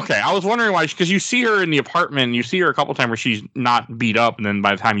 Okay, I was wondering why, because you see her in the apartment, you see her a couple times where she's not beat up, and then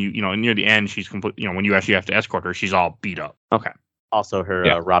by the time near the end, she's complete. When you actually have to escort her, she's all beat up. Okay. Also,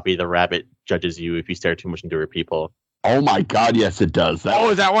 her Robbie the rabbit judges you if you stare too much into her people. Oh my God! Yes, it does.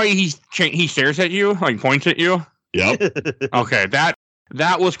 Is that why he stares at you, like points at you? Yep. Okay, that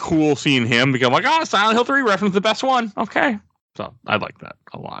was cool seeing him because I'm like, Silent Hill 3 reference, the best one. Okay, so I like that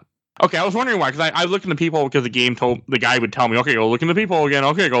a lot. Okay, I was wondering why, because I looked into people because the guy would tell me, okay, go look into people again.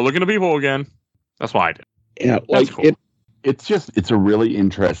 Okay, go look into people again. That's why I did. Yeah, that's cool. It's a really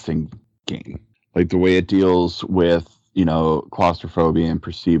interesting game. Like the way it deals with, claustrophobia and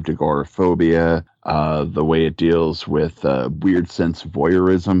perceived agoraphobia, the way it deals with weird sense of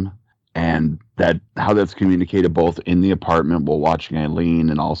voyeurism, and how that's communicated both in the apartment while watching Eileen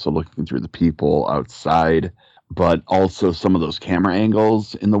and also looking through the people outside. But also some of those camera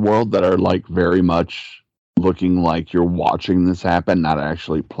angles in the world that are like very much looking like you're watching this happen, not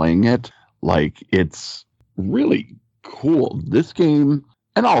actually playing it. Like, it's really cool. This game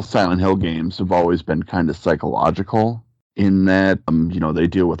and all Silent Hill games have always been kind of psychological in that, they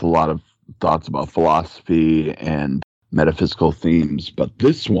deal with a lot of thoughts about philosophy and metaphysical themes. But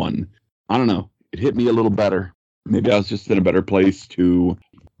this one, I don't know, it hit me a little better. Maybe I was just in a better place to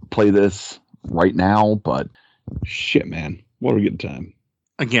play this right now, but shit, man, what a good time.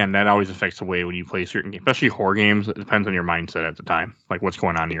 Again, that always affects the way when you play certain games, especially horror games. It depends on your mindset at the time, like what's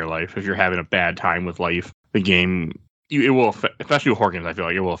going on in your life. If you're having a bad time with life, the game, it will affect, especially with horror games, I feel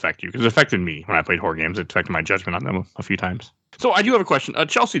like it will affect you, because it affected me when I played horror games. It affected my judgment on them a few times. So I do have a question.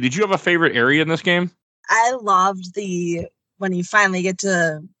 Chelsea, did you have a favorite area in this game? I loved when you finally get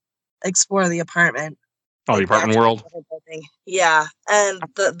to explore the apartment. Oh, the apartment world? Yeah. And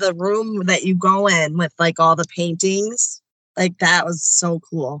the room that you go in with like all the paintings, like that was so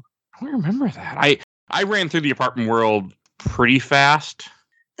cool. I don't remember that. I ran through the apartment world pretty fast.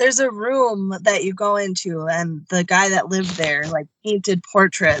 There's a room that you go into and the guy that lived there like painted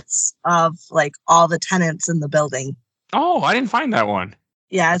portraits of like all the tenants in the building. Oh, I didn't find that one.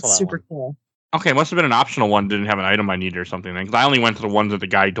 Yeah, it's super cool. Okay, must have been an optional one. Didn't have an item I needed or something. Because I only went to the ones that the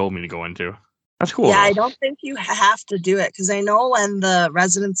guy told me to go into. That's cool. Yeah, I don't think you have to do it because I know when the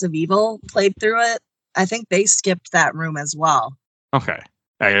Residents of Evil played through it, I think they skipped that room as well. Okay.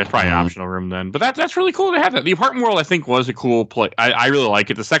 It's probably an optional room then. But that's really cool to have that. The apartment world, I think, was a cool play. I really like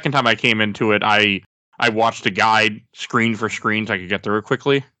it. The second time I came into it, I watched a guide screen for screen so I could get through it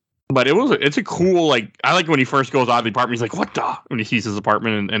quickly. But it's a cool, like, I like when he first goes out of the apartment, he's like, what the? When he sees his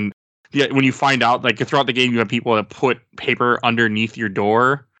apartment. And yeah, when you find out, like, throughout the game, you have people that put paper underneath your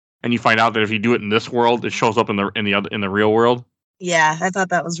door. And you find out that if you do it in this world, it shows up in the real world. Yeah, I thought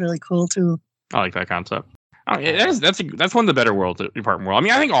that was really cool too. I like that concept. That's one of the better worlds, the apartment world. I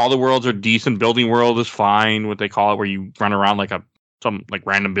mean, I think all the worlds are decent. Building world is fine, what they call it, where you run around like some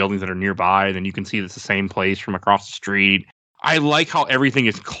random buildings that are nearby, then you can see it's the same place from across the street. I like how everything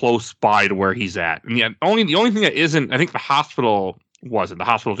is close by to where he's at. And the only thing that isn't, I think the hospital wasn't. The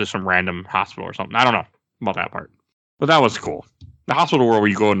hospital is just some random hospital or something. I don't know about that part, but that was cool. The hospital world where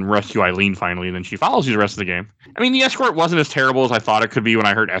you go and rescue Eileen finally, and then she follows you the rest of the game. I mean, the escort wasn't as terrible as I thought it could be when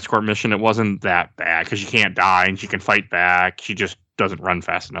I heard escort mission. It wasn't that bad because she can't die and she can fight back. She just doesn't run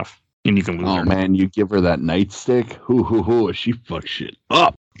fast enough, and you can lose her. Oh man, you give her that nightstick? Hoo, she fucks shit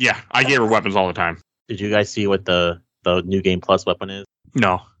up. Yeah, I gave her weapons all the time. Did you guys see what the new game plus weapon is?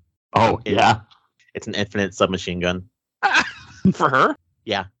 No. Oh yeah, it's an infinite submachine gun. For her?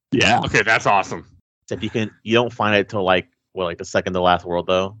 Yeah. Okay, that's awesome. Except you don't find it till like the second to last world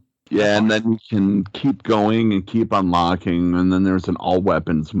though. Yeah, and then you can keep going and keep unlocking, and then there's an all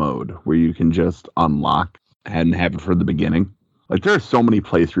weapons mode where you can just unlock and have it for the beginning. Like, there are so many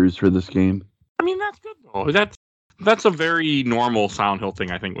playthroughs for this game. I mean, that's good though. That's a very normal Silent Hill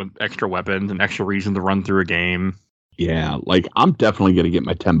thing, I think, with extra weapons and extra reason to run through a game. Yeah, like, I'm definitely going to get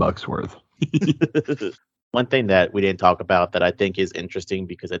my $10 worth. One thing that we didn't talk about that I think is interesting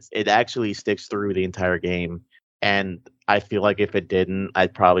because it actually sticks through the entire game And I feel like if it didn't,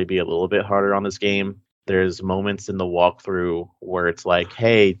 I'd probably be a little bit harder on this game. There's moments in the walkthrough where it's like,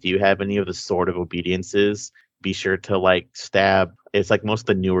 hey, do you have any of the Sword of Obediences? Be sure to like stab. It's like most of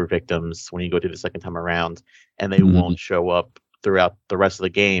the newer victims when you go through the second time around, and they won't show up throughout the rest of the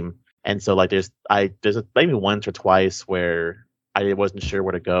game. And so like there's maybe once or twice where I wasn't sure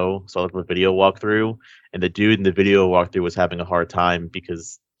where to go, so I looked at a video walkthrough, and the dude in the video walkthrough was having a hard time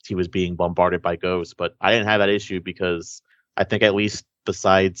because he was being bombarded by ghosts. But I didn't have that issue because I think at least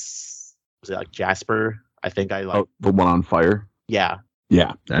besides, was it like Jasper? I think I like the one on fire. Yeah,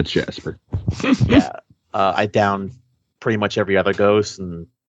 that's Jasper. yeah. I downed pretty much every other ghost, and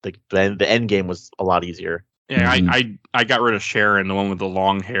the end game was a lot easier. Yeah, I got rid of Sharon, the one with the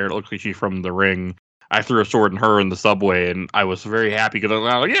long hair. It looks like she's from The Ring. I threw a sword in her in the subway, and I was very happy because I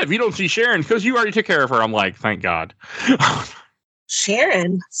was like, yeah, if you don't see Sharon, because you already took care of her. I'm like, thank God.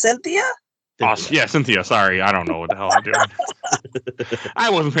 Sharon? Cynthia? Yeah, Cynthia. Sorry, I don't know what the hell I'm doing. I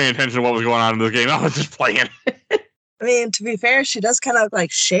wasn't paying attention to what was going on in the game. I was just playing. I mean, to be fair, she does kind of look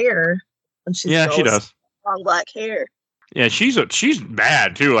like Cher. When she's she does. Long black hair. Yeah, she's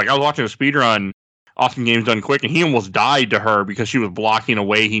bad, too. Like, I was watching a speedrun, Awesome Games Done Quick, and he almost died to her because she was blocking a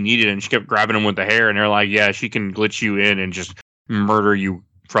way he needed, and she kept grabbing him with the hair, and they're like, yeah, she can glitch you in and just murder you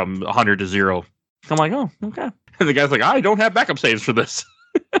from 100 to 0. I'm like, oh, okay. And the guy's like, I don't have backup saves for this.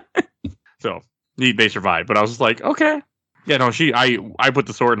 So, they survived, but I was just like, okay. Yeah, no, I put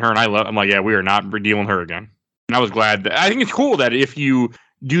the sword in her, and I'm like, yeah, we are not dealing with her again. And I was glad. I think it's cool that if you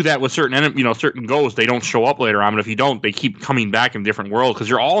do that with certain ghosts, they don't show up later on. But if you don't, they keep coming back in different worlds because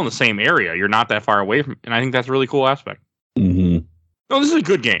you're all in the same area. You're not that far away from, and I think that's a really cool aspect. Mm-hmm. No, this is a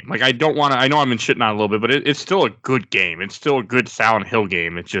good game. Like, I don't want to. I know I'm been shitting on it a little bit, but it's still a good game. It's still a good Silent Hill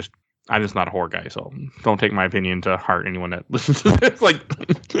game. It's just I'm just not a horror guy, so don't take my opinion to heart. Anyone that listens to this, like,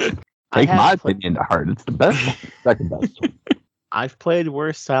 take my opinion to heart. It's the best one, second best one. I've played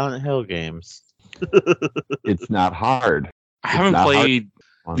worse Silent Hill games. It's not hard. I haven't played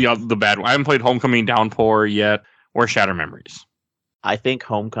the bad one. I haven't played Homecoming, Downpour yet, or Shattered Memories. I think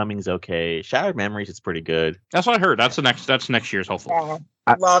Homecoming's okay. Shattered Memories is pretty good. That's what I heard. That's next year's, hopefully. Yeah,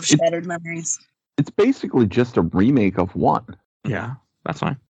 I love Shattered Memories. It's basically just a remake of one. Yeah, that's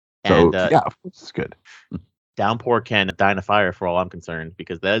fine. And yeah, of course it's good. Downpour can die in a fire for all I'm concerned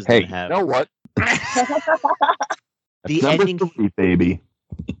because that is hey, gonna have. You know what? The ending, 3, baby.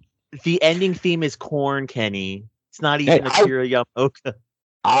 The ending theme is corn, Kenny. It's not even Akira Yamaoka.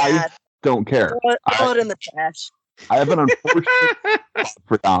 I don't care. Throw it in the trash. I have an unfortunate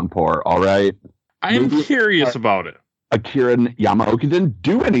for Downpour, all right? I am curious about it. Akira Yamaoka didn't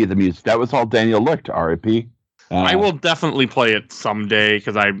do any of the music. That was all Daniel Licht, R.I.P. I will definitely play it someday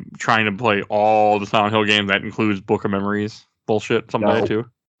because I'm trying to play all the Silent Hill games. That includes Book of Memories bullshit someday, too.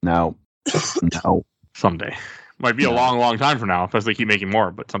 No. Someday. Might be a long, long time from now, if they keep making more,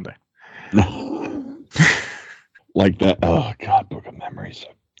 but someday. Like that. Oh, God, Book of Memories.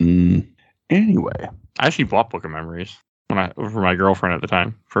 Anyway. I actually bought Book of Memories for my girlfriend at the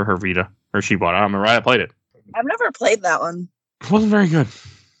time, for her Vita. Or she bought it. I don't remember. I played it. I've never played that one. It wasn't very good.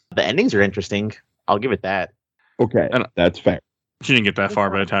 The endings are interesting. I'll give it that. Okay, that's fair. She didn't get that far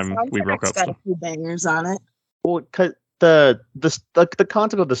by the time we broke up. It's got a few bangers on it. Well, because the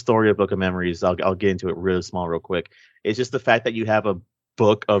concept of the story of Book of Memories, I'll get into it real small, real quick. It's just the fact that you have a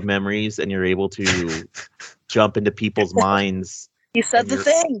book of memories and you're able to jump into people's minds. You said the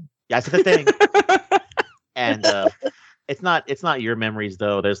thing. Yeah, I said the thing. And it's not your memories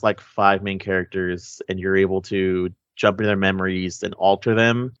though. There's like 5 main characters, and you're able to jump into their memories and alter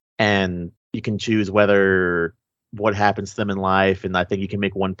them, and you can choose what happens to them in life. And I think you can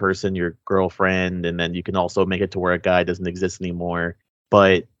make one person your girlfriend, and then you can also make it to where a guy doesn't exist anymore.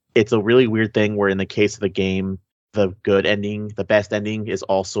 But it's a really weird thing where in the case of the game, the good ending, the best ending, is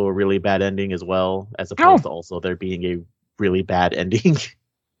also a really bad ending as well, as opposed to also there being a really bad ending.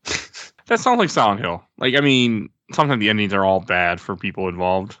 That sounds like Silent Hill. Like, I mean, sometimes the endings are all bad for people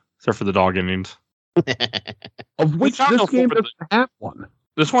involved, except for the dog endings. Of which this game doesn't have one.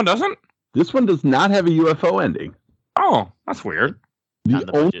 This one doesn't? This one does not have a UFO ending. Oh, that's weird. The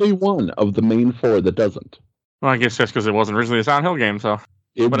only one of the main 4 that doesn't. Well, I guess that's because it wasn't originally a Silent Hill game, so.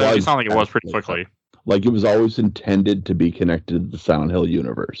 But it sounded like it was pretty quickly. Like, it was always intended to be connected to the Silent Hill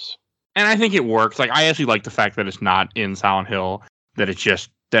universe. And I think it works. Like, I actually like the fact that it's not in Silent Hill, that it's just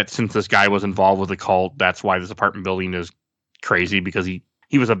that since this guy was involved with the cult, that's why this apartment building is crazy, because he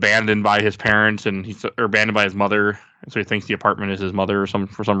was abandoned by his parents or abandoned by his mother, and so he thinks the apartment is his mother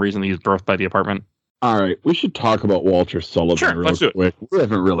for some reason. He was birthed by the apartment. All right, we should talk about Walter Sullivan real quick. We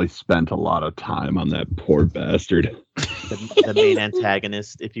haven't really spent a lot of time on that poor bastard. The main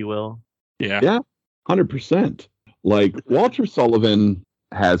antagonist, if you will. Yeah. 100%. Like, Walter Sullivan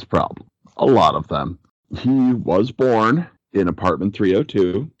has problems. A lot of them. He was born in apartment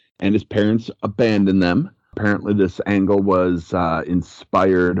 302, and his parents abandoned them. Apparently, this angle was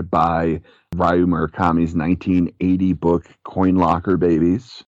inspired by Ryu Murakami's 1980 book, Coin Locker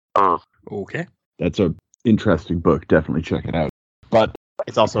Babies. Okay. That's an interesting book. Definitely check it out. But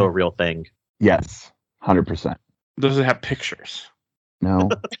It's also a real thing. yes, 100%. Does it have pictures? No.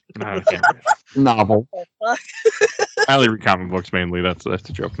 No, I can't read it. Novel. Fuck. I only read comic books mainly. That's a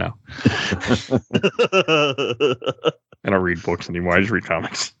joke now. I don't read books anymore. I just read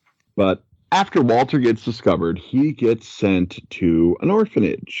comics. But after Walter gets discovered, he gets sent to an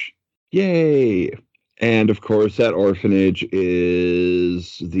orphanage. Yay! And of course, that orphanage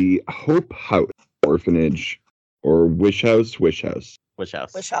is the Hope House Orphanage, or Wish House. Wish House. Wish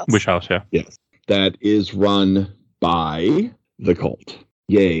House. Wish House, yeah. Yes. That is run by the cult.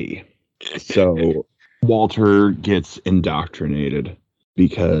 Yay. So Walter gets indoctrinated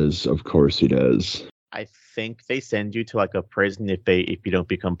because, of course, he does. I think they send you to like a prison if you don't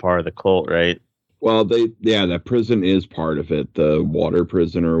become part of the cult, right? Well, that prison is part of it, the water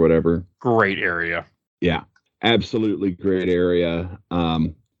prison or whatever. Great area. Yeah, absolutely great area.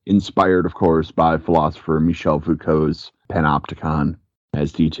 Inspired, of course, by philosopher Michel Foucault's Panopticon,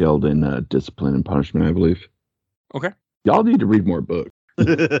 as detailed in Discipline and Punishment, I believe. Okay. Y'all need to read more books.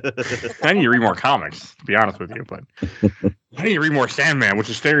 I need to read more comics, to be honest with you, but I need to read more Sandman, which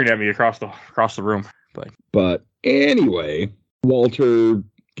is staring at me across the room. But anyway, Walter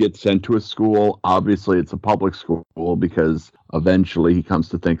gets sent to a school. Obviously, it's a public school because eventually he comes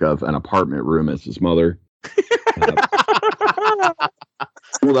to think of an apartment room as his mother.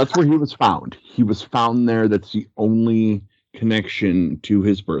 Well, that's where he was found. He was found there. That's the only connection to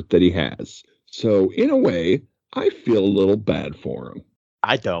his birth that he has. So, in a way, I feel a little bad for him.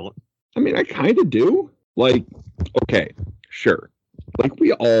 I don't. I mean, I kind of do. Like, okay, sure. Like,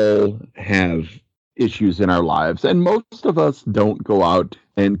 we all have issues in our lives, and most of us don't go out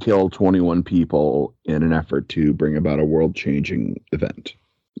and kill 21 people in an effort to bring about a world-changing event.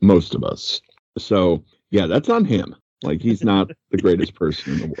 Most of us. So, yeah, that's on him. Like, he's not the greatest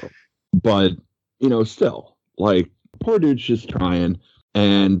person in the world. But, still, like, poor dude's just trying.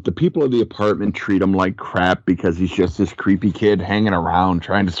 And the people of the apartment treat him like crap because he's just this creepy kid hanging around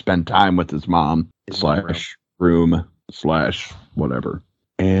trying to spend time with his mom /room / whatever.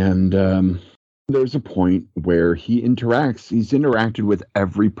 And there's a point where he's interacted with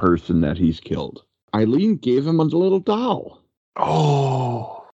every person that he's killed. Eileen gave him a little doll.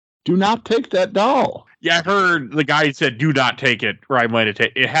 Oh. Do not take that doll. Yeah, I heard the guy said, do not take it, or I might have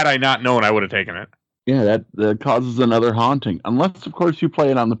taken it. Had I not known, I would have taken it. Yeah, that causes another haunting. Unless, of course, you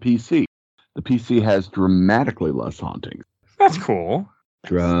play it on the PC. The PC has dramatically less hauntings. That's cool.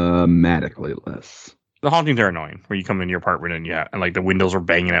 Dramatically less. The hauntings are annoying where you come into your apartment and like the windows are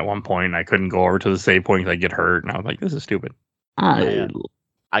banging at one point. And I couldn't go over to the save point because I get hurt. And I was like, this is stupid. I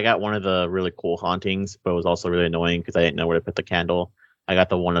got one of the really cool hauntings, but it was also really annoying because I didn't know where to put the candle. I got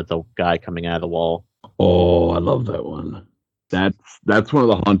the one of the guy coming out of the wall. Oh, I love that one. That's one of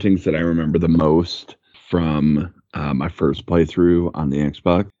the hauntings that I remember the most from my first playthrough on the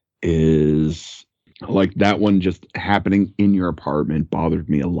Xbox. Is like that one just happening in your apartment bothered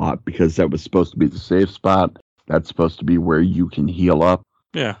me a lot because that was supposed to be the safe spot. That's supposed to be where you can heal up.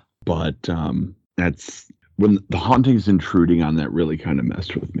 Yeah. But that's when the hauntings intruding on that really kind of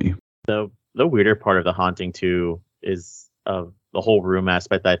messed with me. The weirder part of the haunting too is the whole room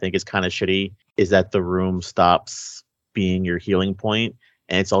aspect that I think is kind of shitty is that the room stops being your healing point.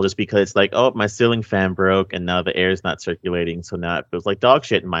 And it's all just because it's like, oh, my ceiling fan broke and now the air is not circulating. So now it feels like dog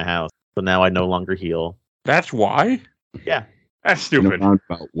shit in my house. So now I no longer heal. That's why? Yeah. That's stupid. In a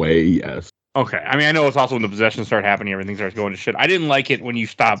roundabout way, yes. Okay. I mean, I know it's also when the possessions start happening, everything starts going to shit. I didn't like it when you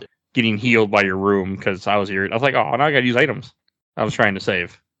stopped getting healed by your room because I was like, oh, now I got to use items. I was trying to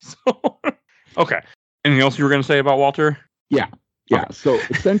save. So, okay. Anything else you were going to say about Walter? Yeah. Yeah. Okay. So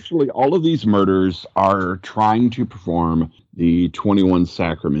essentially, all of these murders are trying to perform the 21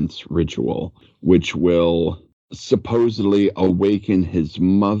 Sacraments ritual, which will supposedly awaken his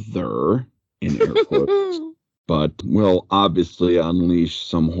mother, in air quotes, but will obviously unleash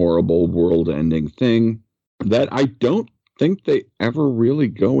some horrible world-ending thing that I don't think they ever really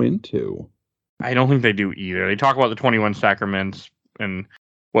go into. I don't think they do either. They talk about the 21 Sacraments and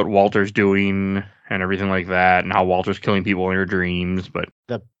what Walter's doing and everything like that, and how Walter's killing people in your dreams, but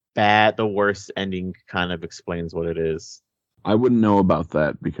The worst ending kind of explains what it is. I wouldn't know about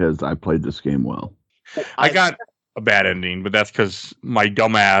that because I played this game well. I got a bad ending, but that's because my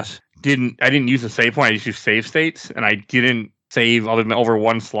dumbass I didn't use the save point. I just used save states, and I didn't save other than over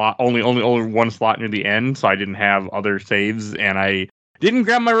one slot, only over one slot near the end, so I didn't have other saves, and I didn't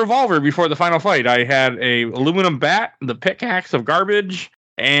grab my revolver before the final fight. I had a aluminum bat, the pickaxe of garbage,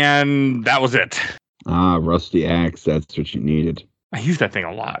 and that was it. Ah, rusty axe. That's what you needed. I used that thing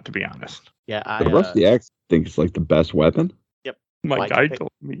a lot, to be honest. Yeah, The rusty axe, I think, is like the best weapon. My Why'd you guide pick-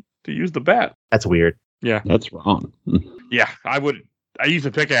 told me to use the bat. that's weird. That's wrong. Yeah, I use the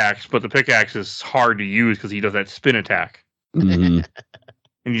pickaxe, but the pickaxe is hard to use because he does that spin attack. Mhm.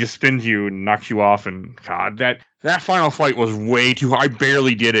 And he just spins you and knocks you off. And God, that final fight was way too hard. I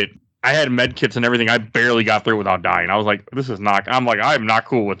barely did it. I had med kits and everything. I barely got through without dying. I was like, I'm not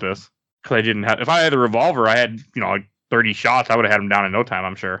cool with this. Because I didn't have, if I had the revolver, I had, like 30 shots. I would have had him down in no time,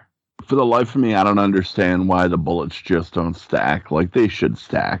 I'm sure. For the life of me, I don't understand why the bullets just don't stack. Like, they should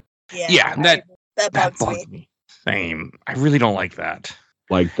stack. Yeah, that That bugs me. bugs me. Same. I really don't like that.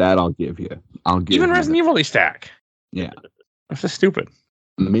 Like, that I'll give you. Even you Resident Evil, they stack. Yeah. That's just stupid.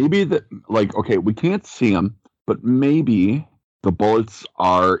 Maybe okay, we can't see them, but maybe the bullets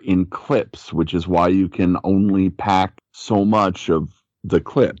are in clips, which is why you can only pack so much of the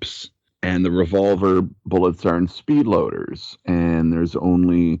clips. And the revolver bullets are in speed loaders, and there's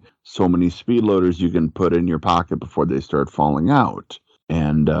only so many speed loaders you can put in your pocket before they start falling out.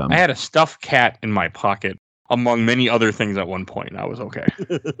 And I had a stuffed cat in my pocket, among many other things at one point. I was okay.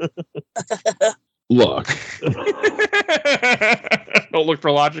 look, Don't look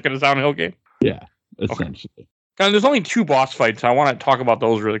for logic in a Silent Hill game. essentially. And there's only 2 boss fights. I want to talk about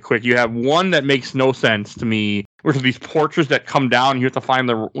those really quick. You have one that makes no sense to me, which are these portraits that come down. And you have to find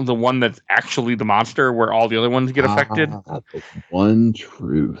the one that's actually the monster, where all the other ones get affected. The one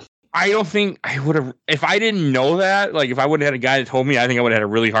truth. I don't think I would have, if I didn't know that. Like if I would have had a guy that told me, I think I would have had a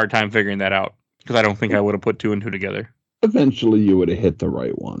really hard time figuring that out because I don't think I would have put 2 and 2 together. Eventually, you would have hit the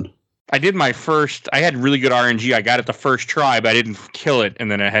right one. I did my first. I had really good RNG. I got it the first try, but I didn't kill it,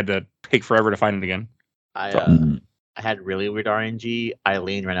 and then I had to take forever to find it again. I had really weird RNG.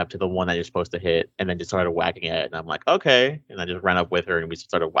 Eileen ran up to the one that you're supposed to hit, and then just started whacking it. And I'm like, okay. And I just ran up with her, and we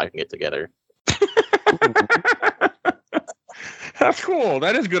started whacking it together. That's cool.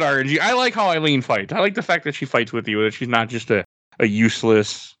 That is good RNG. I like how Eileen fights. I like the fact that she fights with you. That she's not just a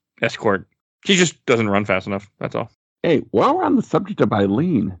useless escort. She just doesn't run fast enough. That's all. Hey, while we're on the subject of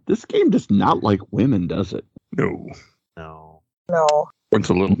Eileen, this game does not like women, does it? No. No. No. It's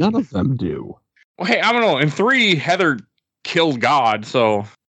a little. None of them do. Well, hey, I don't know. In 3, Heather killed God, so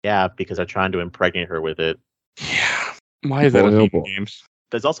Yeah, because they're trying to impregnate her with it. yeah. Why is that Boy, a oh theme boy. in games?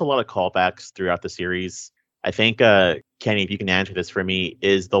 There's also a lot of callbacks throughout the series. I think, Kenny, if you can answer this for me,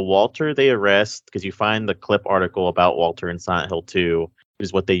 is the Walter they arrest, because you find the clip article about Walter in Silent Hill 2,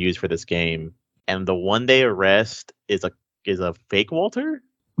 is what they use for this game. And the one they arrest is a fake Walter?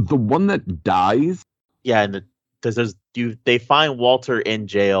 The one that dies? Yeah, and they find Walter in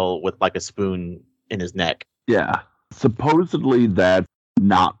jail with like a spoon in his neck. Yeah. Supposedly that's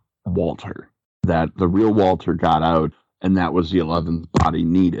not Walter. That the real Walter got out, and that was the 11th body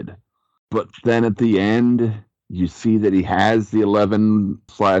needed. But then at the end, you see that he has the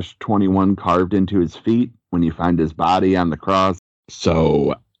 11/21 carved into his feet when you find his body on the cross.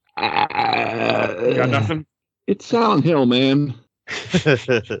 So, Got nothing? It's Silent Hill, man.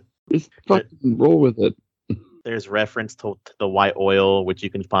 Just fucking roll with it. There's reference to the white oil, which you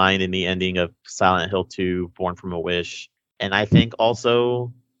can find in the ending of Silent Hill 2, Born from a Wish. And I think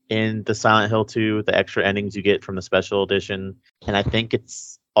also in the Silent Hill 2, the extra endings you get from the special edition. And I think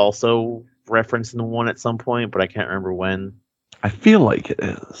it's also referenced in the one at some point, but I can't remember when. I feel like it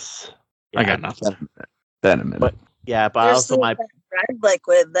is. I got nothing. Then a minute. But- Yeah, but I There's also the might. red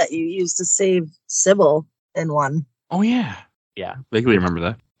liquid that you used to save Sybil in one. Oh, yeah. Yeah. Vaguely remember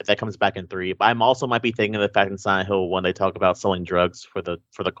that. That comes back in 3. But I'm also might be thinking of the fact in Silent Hill 1 they talk about selling drugs for the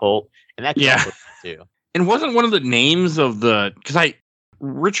cult, and that Yeah. too. And wasn't one of the names of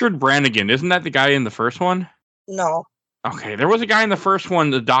Richard Brannigan, isn't that the guy in the first one? No. Okay, there was a guy in the first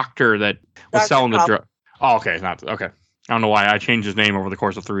one, the doctor that was Dr. selling the Cobb. drug. Oh, okay, not okay. I don't know why I changed his name over the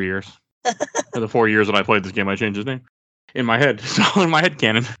course of 3 years. For the 4 years that I played this game, I changed his name in my head. So in my head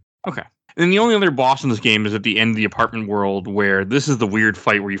canon. Okay. And then the only other boss in this game is at the end of the apartment world, where this is the weird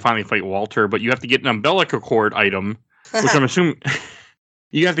fight where you finally fight Walter, but you have to get an umbilical cord item, which I'm assuming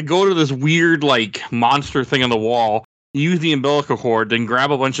you have to go to this weird like monster thing on the wall, use the umbilical cord, then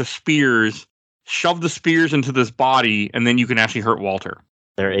grab a bunch of spears, shove the spears into this body, and then you can actually hurt Walter.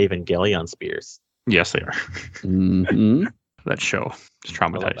 They're Evangelion spears. Yes, they are. Mm-hmm. That show is I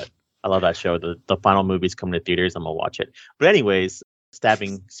love traumatized. that. I love that show. The final movie's coming to theaters. I'm gonna watch it. But anyways,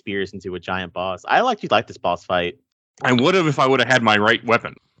 stabbing spears into a giant boss. I actually like this boss fight. I would have if I would have had my right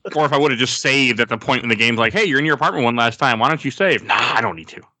weapon. Or if I would have just saved at the point when the game's like, hey, you're in your apartment one last time. Why don't you save? Nah, I don't need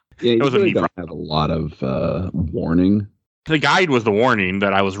to. Yeah, you was a really neat don't have a lot of warning. The guide was the warning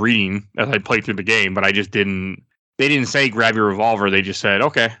that I was reading as I played through the game, but I just didn't. They didn't say grab your revolver. They just said,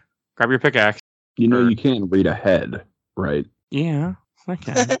 okay, grab your pickaxe. You know, you can read ahead, right? Yeah, I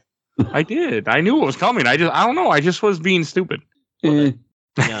can. I did. I knew it was coming. I don't know. I just was being stupid. Eh.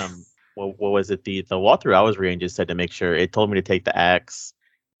 What was it? The walkthrough I was reading just said to make sure. It told me to take the axe,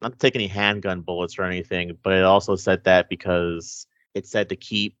 not to take any handgun bullets or anything, but it also said that because it said to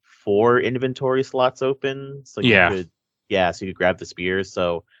keep 4 inventory slots open, so you could grab the spears.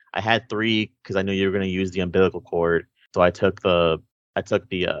 So I had 3 because I knew you were going to use the umbilical cord. So I took the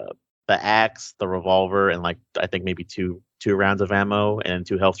axe, the revolver, and like I think maybe two rounds of ammo and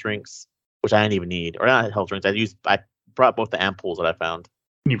 2 health drinks, which I didn't even need, or not health drinks. I brought both the ampoules that I found.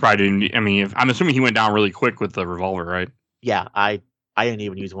 You probably didn't. I mean, I'm assuming he went down really quick with the revolver, right? Yeah, I didn't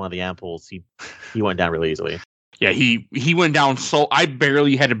even use one of the ampoules. He went down really easily. Yeah, he went down so I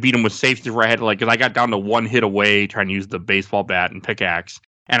barely had to beat him with safety where I had to because I got down to 1 hit away trying to use the baseball bat and pickaxe,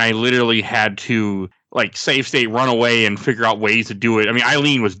 and I literally had to save state, run away, and figure out ways to do it. I mean,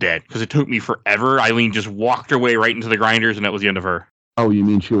 Eileen was dead because it took me forever. Eileen just walked her way right into the grinders, and that was the end of her. Oh, you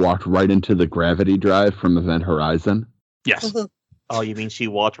mean she walked right into the gravity drive from Event Horizon? Yes. Oh, you mean she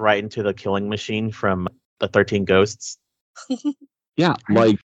walked right into the killing machine from the 13 Ghosts? Yeah,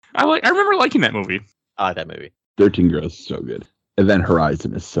 I remember liking that movie. I like that movie. 13 Ghosts is so good. Event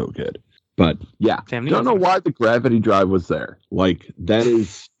Horizon is so good. But yeah, don't know why the gravity drive was there. That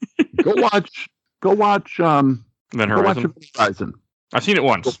is go watch Event Horizon. I've seen it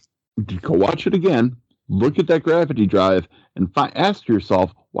once. Go watch it again. Look at that gravity drive and ask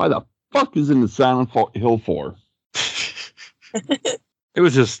yourself, why the fuck is in the Silent Hill 4? It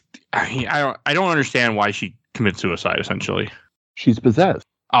was just I don't understand why she commits suicide, essentially. She's possessed.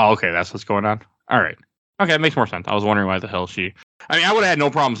 Oh, okay, that's what's going on. All right. Okay, it makes more sense. I was wondering why the hell she... I mean, I would have had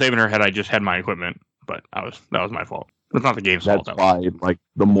no problem saving her had I just had my equipment, but that was my fault. It's not the game's fault. That's why,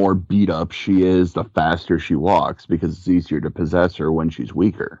 the more beat up she is, the faster she walks, because it's easier to possess her when she's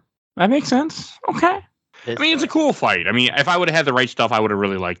weaker. That makes sense. Okay. I mean, it's a cool fight. I mean, if I would have had the right stuff, I would have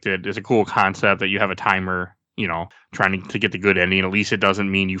really liked it. It's a cool concept that you have a timer, trying to get the good ending. At least it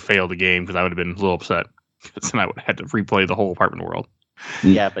doesn't mean you fail the game, because I would have been a little upset. Because then I would have had to replay the whole apartment world.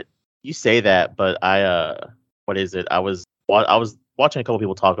 Yeah, but you say that, but what is it? I was watching a couple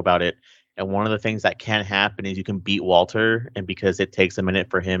people talk about it, and one of the things that can happen is you can beat Walter, and because it takes a minute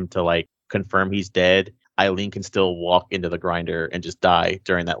for him to confirm he's dead, Eileen can still walk into the grinder and just die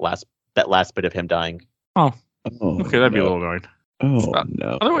during that last bit of him dying. Oh, okay, that'd be a little annoying. Oh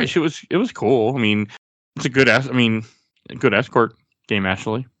no. Otherwise, it was cool. I mean, it's a good escort game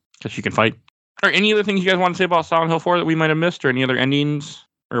actually, because you can fight. Are any other things you guys want to say about Silent Hill 4 that we might have missed, or any other endings?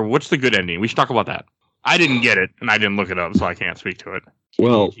 Or what's the good ending? We should talk about that. I didn't get it, and I didn't look it up, so I can't speak to it.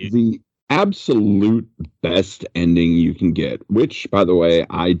 Well, the absolute best ending you can get, which, by the way,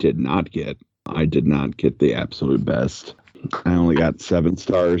 I did not get. I did not get the absolute best. I only got 7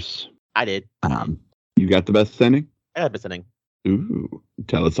 stars. I did. You got the best ending? I got the best ending. Ooh,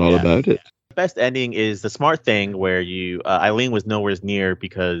 tell us all about it. The best ending is the smart thing where Eileen was nowhere near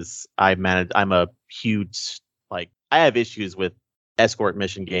because I'm a huge, I have issues with escort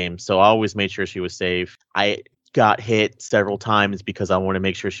mission games, so I always made sure she was safe. I got hit several times because I wanted to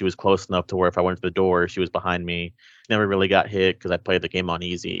make sure she was close enough to where if I went to the door, she was behind me. Never really got hit because I played the game on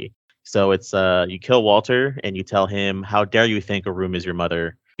easy. So it's you kill Walter and you tell him, how dare you think a room is your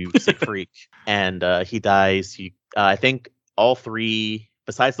mother, you sick freak. And he dies. I think all 3,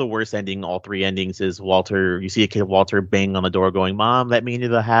 besides the worst ending, all 3 endings is Walter. You see a kid Walter bang on the door going, Mom, let me into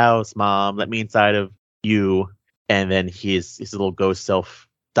the house. Mom, let me inside of you. And then his little ghost self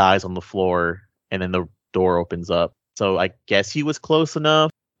dies on the floor, and then the door opens up. So I guess he was close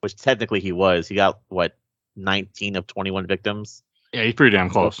enough, which technically he was. He got, 19 of 21 victims? Yeah, he's pretty damn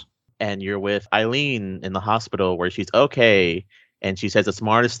close. And you're with Eileen in the hospital where she's okay, and she says the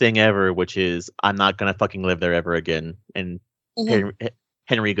smartest thing ever, which is, I'm not going to fucking live there ever again. And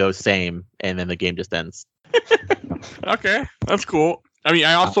Henry goes, same, and then the game just ends. Okay, that's cool. I mean,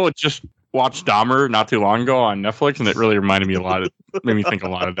 I also just watched Dahmer not too long ago on Netflix, and it really reminded me made me think a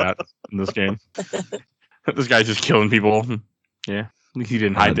lot of that in this game. This guy's just killing people. Yeah, he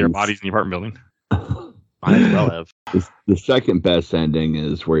didn't hide their bodies in the apartment building. Might as well have. The second best ending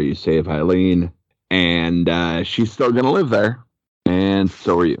is where you save Eileen, and she's still going to live there, and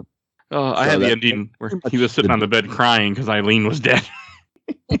so are you. I had the ending where he was sitting on the bed crying because Eileen was dead.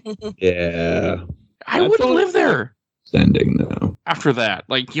 Yeah. I wouldn't live there. Ending though. After that,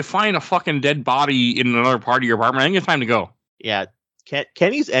 you find a fucking dead body in another part of your apartment. I think it's time to go. Yeah,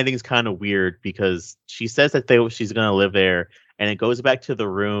 Kenny's ending's kind of weird because she says that she's gonna live there, and it goes back to the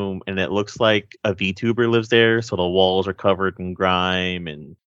room, and it looks like a VTuber lives there, so the walls are covered in grime,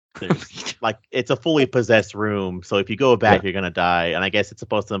 and there's like it's a fully possessed room. So if you go back, you're gonna die, and I guess it's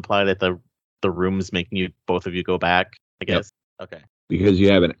supposed to imply that the room's making both of you go back. I guess. Yep. Okay. Because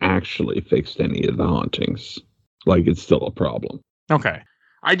you haven't actually fixed any of the hauntings, like it's still a problem. Okay,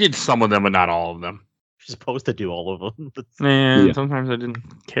 I did some of them, but not all of them. You're supposed to do all of them. And sometimes I didn't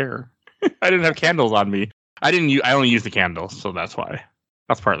care. I didn't have candles on me. I only used the candles, so that's why.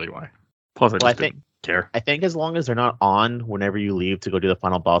 That's partly why. Plus, I didn't care. I think as long as they're not on whenever you leave to go do the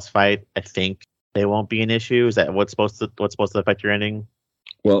final boss fight, I think they won't be an issue. Is that what's supposed to affect your ending?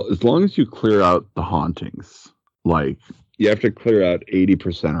 Well, as long as you clear out the hauntings, like you have to clear out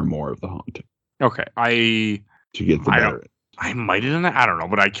 80% or more of the haunting. Okay, to get the better. I might have done that. I don't know,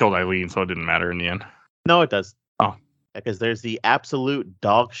 but I killed Eileen, so it didn't matter in the end. No, it does. Oh. Because there's the absolute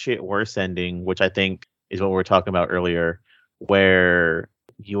dog shit worse ending, which I think is what we were talking about earlier, where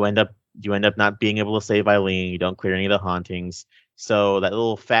you end up not being able to save Eileen, you don't clear any of the hauntings. So that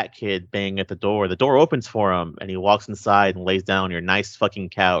little fat kid banging at the door opens for him, and he walks inside and lays down on your nice fucking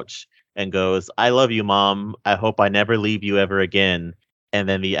couch and goes, "I love you, Mom. I hope I never leave you ever again." And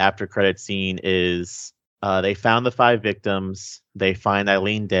then the after credit scene is they found the 5 victims. They find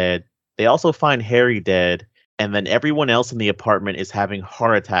Eileen dead. They also find Harry dead. And then everyone else in the apartment is having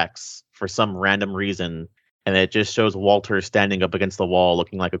heart attacks for some random reason. And it just shows Walter standing up against the wall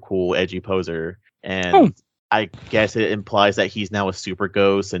looking like a cool, edgy poser. And I guess it implies that he's now a super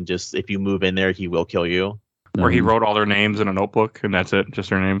ghost. And just if you move in there, he will kill you. Where he wrote all their names in a notebook. And that's it. Just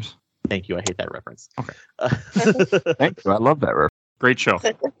their names. Thank you. I hate that reference. Okay. Thank you. I love that reference. Great show.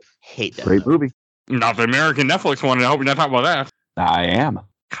 Hate that. Great movie. Not the American Netflix one. I hope you're not talking about that. I am.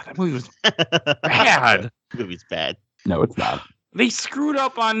 God, that movie was bad. The movie's bad. No, it's not. They screwed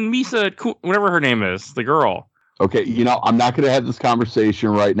up on Misa, whatever her name is, the girl. Okay, I'm not going to have this conversation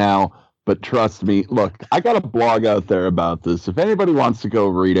right now, but trust me. Look, I got a blog out there about this. If anybody wants to go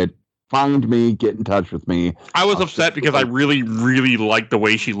read it, find me, get in touch with me. I was upset because I really, really liked the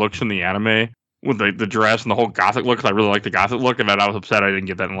way she looks in the anime with the dress and the whole gothic look. Because I really like the gothic look, and then I was upset I didn't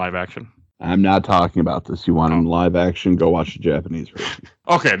get that in live action. I'm not talking about this. You want in live action? Go watch the Japanese version.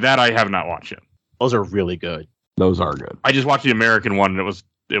 Okay, that I have not watched yet. Those are really good. Those are good. I just watched the American one, and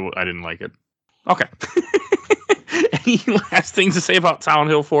I didn't like it. Okay. Any last things to say about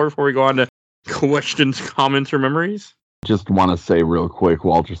Silent Hill 4 before we go on to questions, comments, or memories? Just want to say real quick,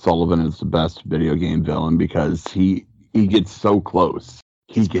 Walter Sullivan is the best video game villain because he gets so close.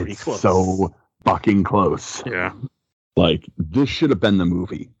 He gets so fucking close. Yeah. Like, this should have been the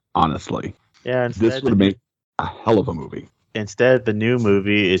movie, honestly. Yeah, this would have made a hell of a movie. Instead, the new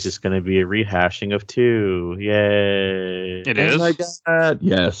movie is just going to be a rehashing of 2. Yay. It is? Oh my God.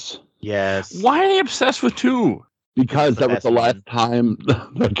 Yes. Yes. Why are they obsessed with 2? Because that was the last time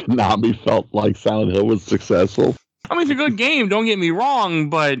that Konami felt like Silent Hill was successful. I mean, it's a good game, don't get me wrong,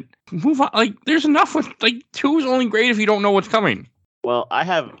 but move on. Like, there's enough with, 2 is only great if you don't know what's coming. Well, I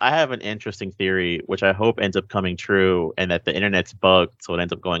have an interesting theory, which I hope ends up coming true, and that the internet's bugged, so it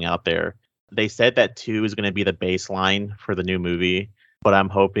ends up going out there. They said that 2 is going to be the baseline for the new movie, but I'm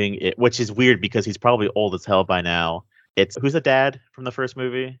hoping which is weird because he's probably old as hell by now. Who's the dad from the first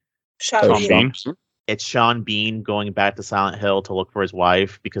movie? Sean Bean. It's Sean Bean going back to Silent Hill to look for his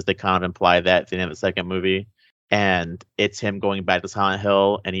wife because they kind of imply that at the end of the second movie. And it's him going back to Silent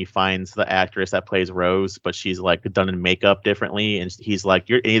Hill, and he finds the actress that plays Rose, but she's done in makeup differently, and he's like,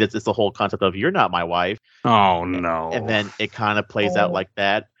 it's the whole concept of you're not my wife. Oh no. And then it kind of plays out like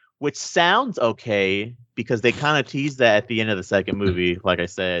that, which sounds okay because they kind of tease that at the end of the second movie, like I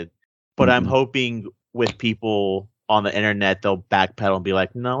said. But I'm hoping with people on the internet, they'll backpedal and be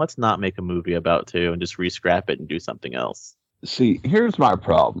like, no, let's not make a movie about 2 and just re-scrap it and do something else. See, here's my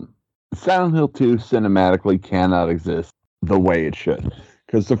problem. Silent Hill 2 cinematically cannot exist the way it should.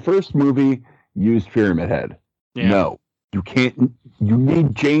 Because the first movie used Pyramid Head. Yeah. No, you can't. You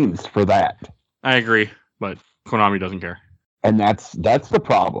need James for that. I agree, but Konami doesn't care. And that's the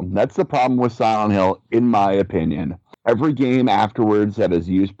problem. That's the problem with Silent Hill, in my opinion. Every game afterwards that has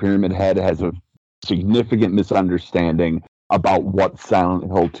used Pyramid Head has a significant misunderstanding about what Silent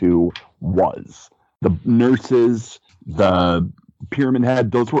Hill 2 was. The nurses, the Pyramid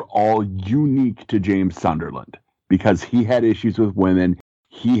Head, those were all unique to James Sunderland because he had issues with women.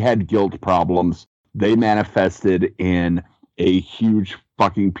 He had guilt problems. They manifested in a huge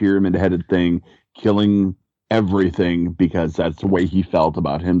fucking pyramid-headed thing, killing everything because that's the way he felt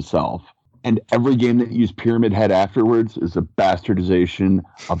about himself. And every game that used Pyramid Head afterwards is a bastardization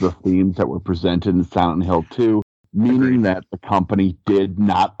of the themes that were presented in Silent Hill 2. meaning Agreed. that the company did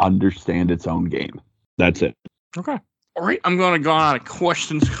not understand its own game. That's it. Okay. All right. I'm going to go on to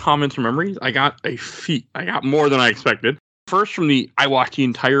questions, comments, and memories. I got more than I expected. First, from I watched the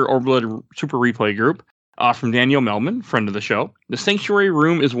entire Overblood Super Replay group. From Daniel Melman, friend of the show. The Sanctuary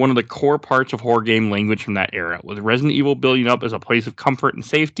Room is one of the core parts of horror game language from that era, with Resident Evil building up as a place of comfort and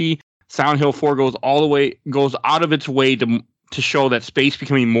safety. Silent Hill 4 goes out of its way to show that space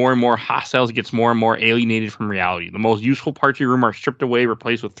becoming more and more hostile as it gets more and more alienated from reality. The most useful parts of your room are stripped away,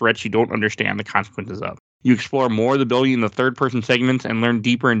 replaced with threats you don't understand the consequences of. You explore more of the building in the third-person segments and learn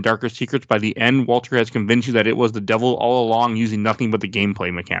deeper and darker secrets. By the end, Walter has convinced you that it was the devil all along, using nothing but the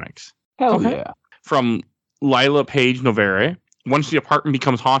gameplay mechanics. Hell yeah. From Lila Page Novere. Once the apartment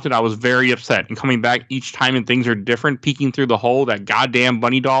becomes haunted, I was very upset. And coming back each time and things are different, peeking through the hole, that goddamn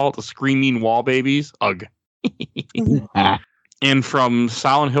bunny doll, the screaming wall babies. Ugh. And from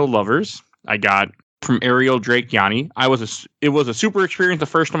Silent Hill Lovers, I got from Ariel Drake Yanni. It was a super experience the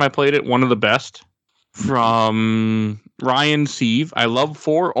first time I played it, one of the best. From Ryan Sieve, I love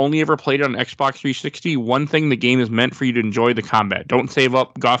 4, only ever played it on Xbox 360. One thing, the game is meant for you to enjoy the combat. Don't save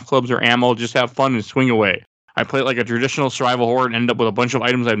up golf clubs or ammo, just have fun and swing away. I play it like a traditional survival horror and end up with a bunch of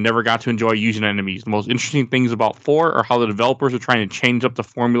items I've never got to enjoy using enemies. The most interesting things about 4 are how the developers are trying to change up the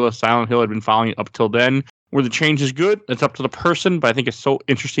formula Silent Hill had been following up till then. Where the change is good, it's up to the person, but I think it's so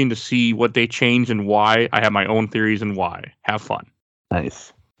interesting to see what they changed and why. I have my own theories and why. Have fun.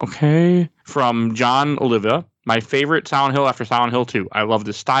 Nice. Okay. From John Olivia. My favorite Silent Hill after Silent Hill 2. I love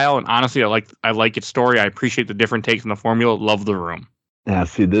the style, and honestly, I like its story. I appreciate the different takes on the formula. Love the room. Yeah,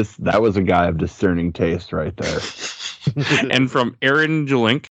 see, that was a guy of discerning taste right there. And from Aaron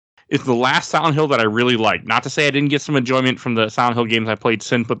Jelink, it's the last Silent Hill that I really like. Not to say I didn't get some enjoyment from the Silent Hill games I played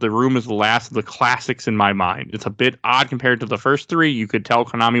since, but the room is the last of the classics in my mind. It's a bit odd compared to the first 3. You could tell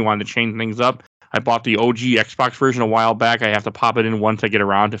Konami wanted to change things up. I bought the OG Xbox version a while back. I have to pop it in once I get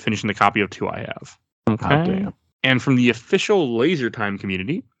around to finishing the copy of 2 I have. Okay. Oh, damn. And from the official Laser Time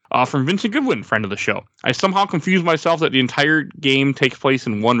community, from Vincent Goodwin, friend of the show. I somehow confused myself that the entire game takes place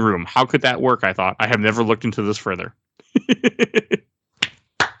in one room. How could that work, I thought. I have never looked into this further.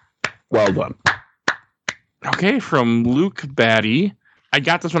 Well done. Okay, from Luke Batty. I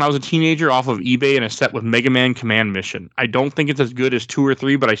got this when I was a teenager off of eBay in a set with Mega Man Command Mission. I don't think it's as good as 2 or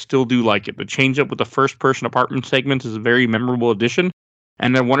 3, but I still do like it. The change up with the first-person apartment segments is a very memorable addition,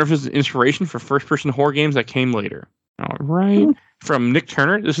 and I wonder if it's inspiration for first-person horror games that came later. All right. From Nick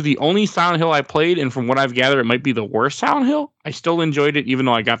Turner, this is the only Silent Hill I played, and from what I've gathered, it might be the worst Silent Hill. I still enjoyed it, even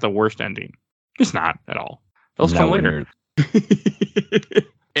though I got the worst ending. It's not at all. Those come later.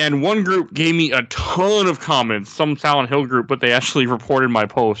 And one group gave me a ton of comments, some Silent Hill group, but they actually reported my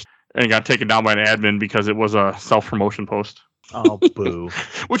post and got taken down by an admin because it was a self-promotion post. Oh, boo.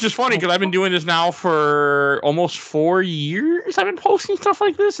 Which is funny because I've been doing this now for almost 4 years. I've been posting stuff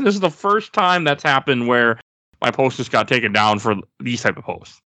like this, and this is the first time that's happened where my post just got taken down for these type of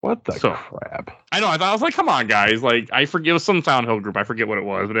posts. What the crap? I know. I was like, come on, guys. Like, I forget, it was some Silent Hill group. I forget what it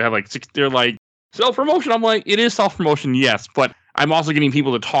was, but they had like 6, they're like, self-promotion. I'm like, it is self-promotion, yes, but I'm also getting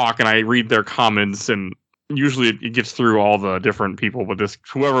people to talk, and I read their comments, and usually it gets through all the different people, but this,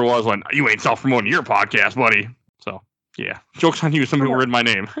 whoever it was, like, you ain't self-promoting your podcast, buddy. So, yeah. Joke's on you. Some people read my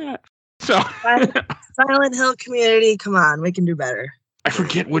name. So, Silent Hill community, come on, we can do better. I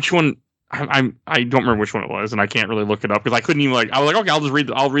forget which one. I don't remember which one it was, and I can't really look it up because I couldn't even I was like, okay,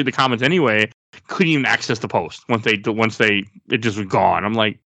 I'll read the comments anyway. Couldn't even access the post once it just was gone. I'm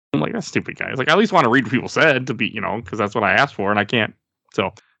like, that's stupid, guys. Like, I at least want to read what people said to be, because that's what I asked for, and I can't.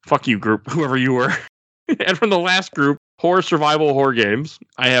 So, fuck you, group, whoever you were. And from the last group, Horror Survival Horror Games,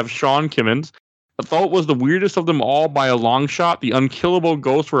 I have Sean Kimmins. I thought it was the weirdest of them all by a long shot. The unkillable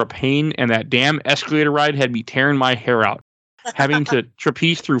ghosts were a pain, and that damn escalator ride had me tearing my hair out. Having to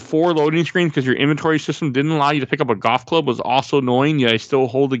trapeze through 4 loading screens because your inventory system didn't allow you to pick up a golf club was also annoying, yet I still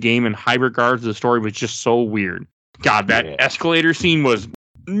hold the game in high regards. The story was just so weird. God, that escalator scene was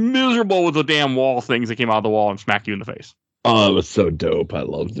miserable with the damn wall things that came out of the wall and smack you in the face. Oh, it was so dope. I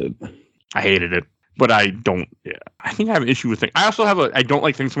loved it. I hated it, but I don't. Yeah, I think I have an issue with things. I also I don't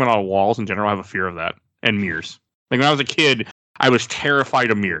like things coming out of walls in general. I have a fear of that and mirrors. Like when I was a kid, I was terrified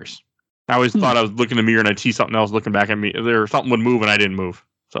of mirrors. I always thought I was looking in the mirror and I'd see something else looking back at me. Something would move and I didn't move.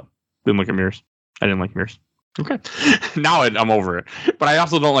 So didn't look at mirrors. I didn't like mirrors. Okay. Now I'm over it. But I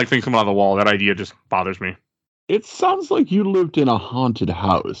also don't like things coming out of the wall. That idea just bothers me. It sounds like you lived in a haunted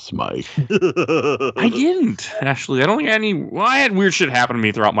house, Mike. I didn't, actually. I don't think I had weird shit happen to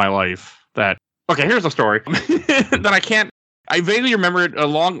me throughout my life. Okay, here's a story that I can't. I vaguely remember it a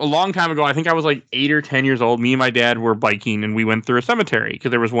long time ago. I think I was like 8 or 10 years old. Me and my dad were biking, and we went through a cemetery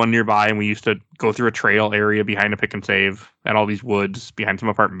because there was one nearby, and we used to go through a trail area behind a pick and save at all these woods behind some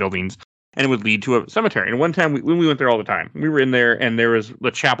apartment buildings, and it would lead to a cemetery. And one time, when we went there all the time, we were in there, and there was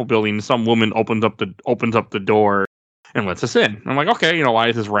the chapel building. Some woman opens up the door and lets us in. I'm like, okay, why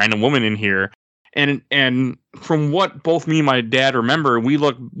is this random woman in here? And from what both me and my dad remember,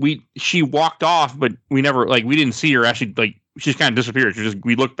 she walked off, but we never we didn't see her actually she just kind of disappeared.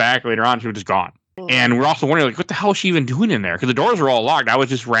 We looked back later on, she was just gone. And we're also wondering what the hell is she even doing in there? Because the doors were all locked. I was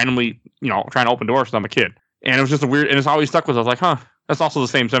just randomly trying to open doors because I'm a kid, and it was just and it's always stuck with us. Like, huh, that's also the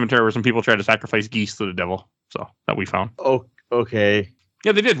same cemetery where some people tried to sacrifice geese to the devil. So that we found. Oh, okay.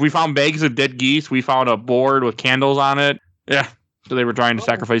 Yeah, they did. We found bags of dead geese. We found a board with candles on it. Yeah. So they were trying to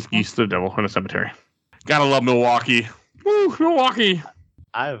sacrifice geese to the devil in a cemetery. Gotta love Milwaukee. Woo, Milwaukee.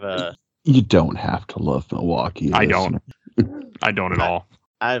 You don't have to love Milwaukee. I don't. I don't at all.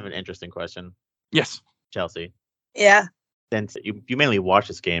 I have an interesting question. Yes. Chelsea. Yeah. Since you mainly watch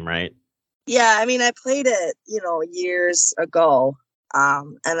this game, right? Yeah, I mean, I played it, years ago.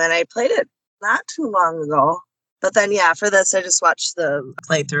 And then I played it not too long ago. But then, yeah, for this, I just watched the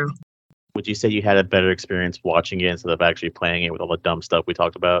playthrough. Would you say you had a better experience watching it instead of actually playing it with all the dumb stuff we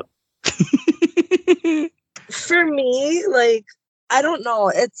talked about? For me, I don't know.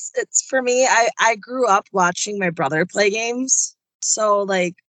 It's for me, I grew up watching my brother play games. So,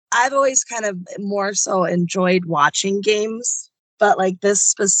 I've always kind of more so enjoyed watching games. But, this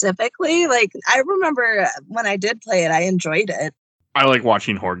specifically, I remember when I did play it, I enjoyed it. I like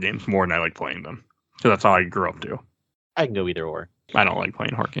watching horror games more than I like playing them. So that's how I grew up, too. I can go either or. I don't like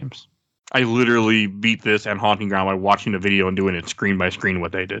playing horror games. I literally beat this and Haunting Ground by watching the video and doing it screen by screen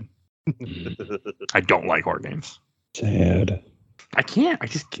what they did. I don't like horror games. Sad. I can't.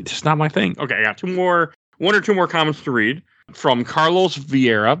 It's just not my thing. Okay, I got one or two more comments to read from Carlos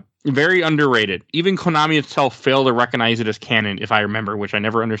Vieira. Very underrated. Even Konami itself failed to recognize it as canon, if I remember, which I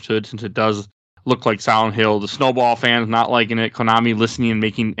never understood since it does look like Silent Hill. The Snowball fans not liking it. Konami listening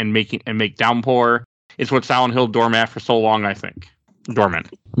and make Downpour. It's what Silent Hill dormant for so long, I think. Dormant.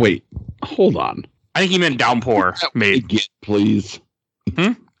 Wait, hold on. I think he meant Downpour made. Again, please.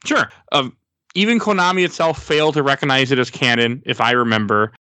 Sure. Even Konami itself failed to recognize it as canon, if I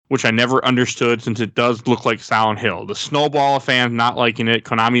remember, which I never understood since it does look like Silent Hill. The Snowball fans not liking it,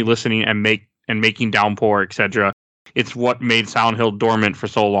 Konami listening and making Downpour, etc. It's what made Silent Hill dormant for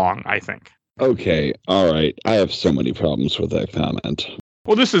so long, I think. Okay, all right. I have so many problems with that comment.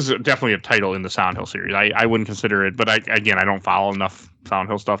 Well, this is definitely a title in the Silent Hill series. I wouldn't consider it, but I don't follow enough Silent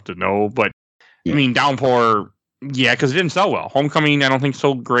Hill stuff to know. But, yeah. I mean, Downpour, yeah, because it didn't sell well. Homecoming, I don't think,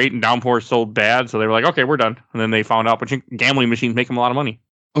 sold great, and Downpour sold bad. So they were like, okay, we're done. And then they found out, but gambling machines make them a lot of money.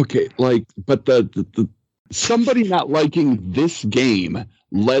 Okay, but the somebody not liking this game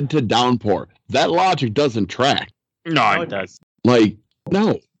led to Downpour. That logic doesn't track. No, it does.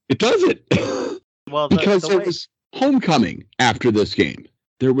 No, it doesn't. Well, because there was Homecoming after this game.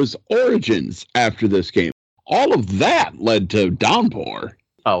 There was Origins after this game. All of that led to Downpour.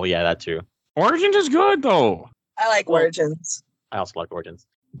 Oh, yeah, that too. Origins is good, though. I like Origins. I also like Origins.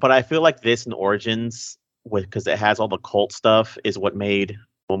 But I feel like this and Origins, because it has all the cult stuff, is what made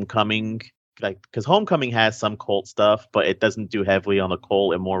Homecoming. Because Homecoming has some cult stuff, but it doesn't do heavily on the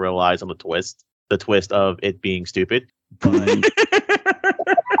cult and more relies on the twist. The twist of it being stupid. But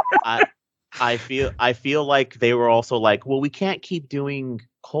I feel like they were also like, well, we can't keep doing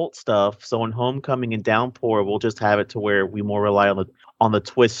cult stuff, so in Homecoming and Downpour, we'll just have it to where we more rely on the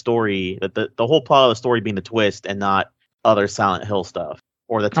twist story, the whole plot of the story being the twist and not other Silent Hill stuff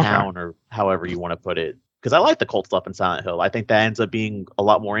or the town or however you want to put it. Because I like the cult stuff in Silent Hill. I think that ends up being a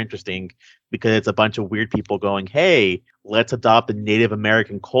lot more interesting because it's a bunch of weird people going, hey, let's adopt a Native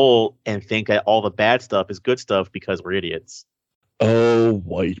American cult and think that all the bad stuff is good stuff because we're idiots. Oh,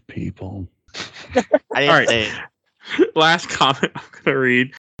 white people. I didn't say it. Last comment I'm going to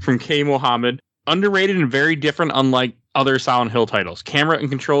read from K. Mohammed. Underrated and very different, unlike other Silent Hill titles. Camera and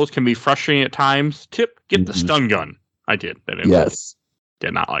controls can be frustrating at times. Tip, get the stun gun. I did. Yes.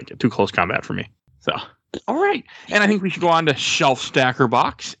 Did not like it. Too close combat for me. So, all right. And I think we should go on to Shelf Stacker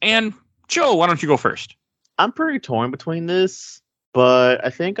Box. And Joe, why don't you go first? I'm pretty torn between this, but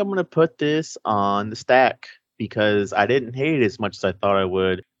I think I'm going to put this on the stack because I didn't hate it as much as I thought I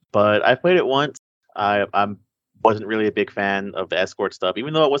would. But I played it once. I wasn't really a big fan of the escort stuff.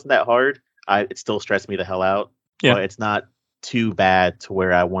 Even though it wasn't that hard, it still stressed me the hell out. Yeah. But it's not too bad to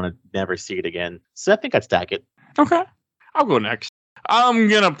where I want to never see it again. So I think I'd stack it. Okay. I'll go next. I'm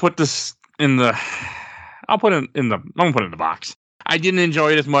going to put this in the... I'm going to put it in the box. I didn't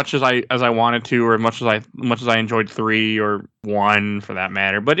enjoy it as much as I wanted to, or as much as I enjoyed 3 or 1 for that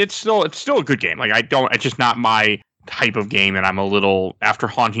matter. But it's still a good game. Like it's just not my type of game, and I'm a little after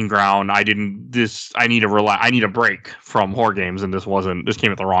Haunting Ground. I need a break from horror games, and this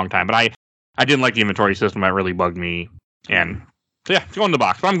came at the wrong time. But I didn't like the inventory system. That really bugged me, and so yeah, it's going in the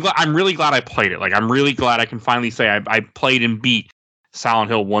box. But I'm really glad I played it. Like I'm really glad I can finally say I played and beat Silent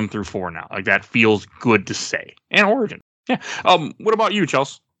Hill 1 through 4 now. Like that feels good to say. And Origin. Yeah. What about you,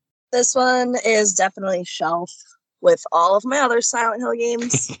 Chelsea? This one is definitely shelf with all of my other Silent Hill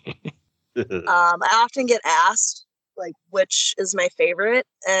games. I often get asked like which is my favorite,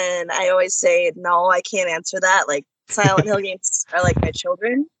 and I always say no, I can't answer that. Like Silent Hill games are like my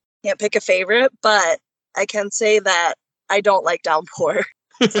children. Can't pick a favorite, but I can say that I don't like Downpour.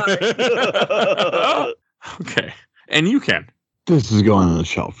 Sorry. Okay. And you can. This is going on the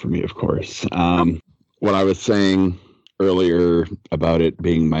shelf for me, of course. What I was saying earlier about it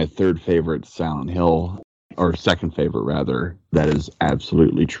being my third favorite Silent Hill, or second favorite rather, that is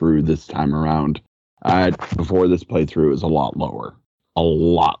absolutely true this time around. Before this playthrough, it was a lot lower. A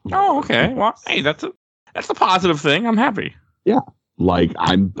lot lower. Oh, okay. Well, hey, that's a positive thing. I'm happy. Yeah. Like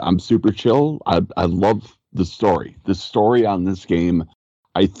I'm super chill. I love the story. The story on this game,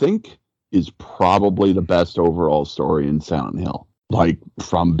 I think, is probably the best overall story in Silent Hill. Like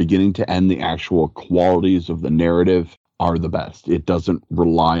from beginning to end, the actual qualities of the narrative are the best. It doesn't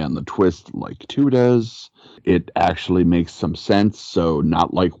rely on the twist like 2 does. It actually makes some sense. So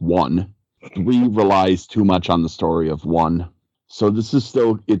not like 1. 3 relies too much on the story of 1. So this is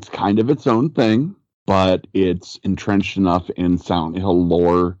still, it's kind of its own thing, but it's entrenched enough in Silent Hill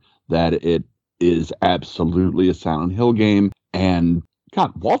lore that it is absolutely a Silent Hill game. And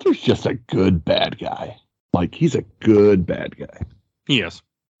God, Walter's just a good bad guy. Like, he's a good bad guy. He is.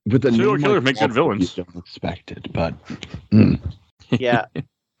 But the serial killers make good villains. You don't expect it, but Yeah,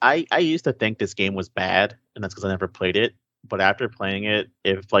 I used to think this game was bad, and that's because I never played it. But after playing it,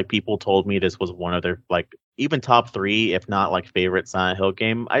 if like people told me this was one of their like even top 3, if not like favorite Silent Hill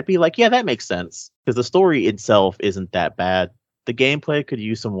game, I'd be like, yeah, that makes sense because the story itself isn't that bad. The gameplay could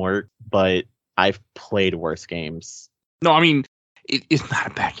use some work, but I've played worse games. No, I mean, it's not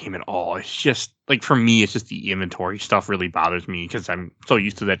a bad game at all. It's just like for me, it's just the inventory stuff really bothers me because I'm so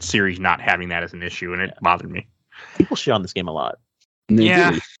used to that series not having that as an issue, and it bothered me. People shit on this game a lot.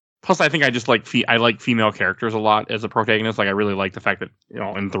 Yeah. Plus, I think I just like I like female characters a lot as a protagonist. Like I really like the fact that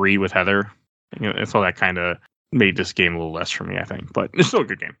in 3 with Heather, and so that kind of made this game a little less for me. I think, but it's still a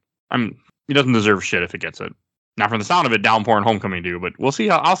good game. It doesn't deserve shit if it gets it. Not from the sound of it, Downpour and Homecoming do, but we'll see.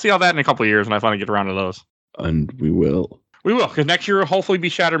 I'll see how that in a couple of years when I finally get around to those. And we will. We will, because next year will hopefully be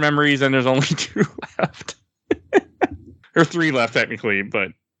Shattered Memories, and there's only 2 left. Or 3 left, technically, but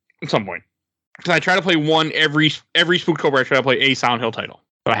at some point. Because I try to play one every Spooktober, I try to play a Silent Hill title,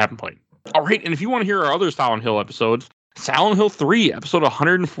 but I haven't played. All right, and if you want to hear our other Silent Hill episodes, Silent Hill 3, episode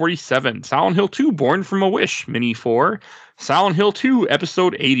 147, Silent Hill 2, Born from a Wish, mini 4, Silent Hill 2,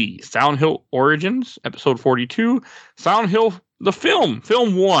 episode 80, Silent Hill Origins, episode 42, Silent Hill, the film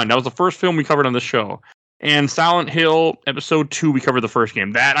 1, that was the first film we covered on the show. And Silent Hill episode 2, we covered the first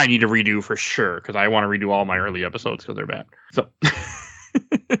game. That I need to redo for sure, because I want to redo all my early episodes because they're bad. So,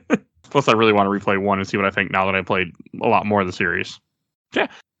 plus I really want to replay 1 and see what I think now that I played a lot more of the series. Yeah.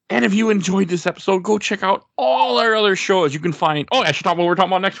 And if you enjoyed this episode, go check out all our other shows you can find. Oh, I should talk about what we're talking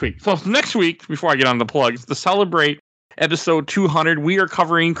about next week. So next week, before I get on the plugs, to celebrate episode 200, we are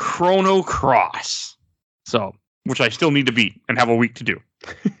covering Chrono Cross. So, which I still need to beat and have a week to do.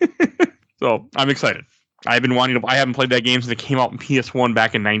 So I'm excited. I've been wanting to. I haven't played that game since it came out in PS1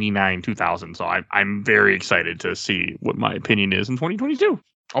 back in 99, 2000. So I'm very excited to see what my opinion is in 2022.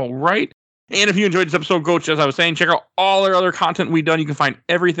 All right. And if you enjoyed this episode, go, as I was saying, check out all our other content we've done. You can find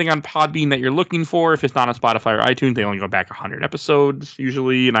everything on Podbean that you're looking for. If it's not on Spotify or iTunes, they only go back 100 episodes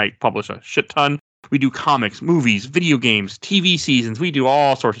usually, and I publish a shit ton. We do comics, movies, video games, TV seasons. We do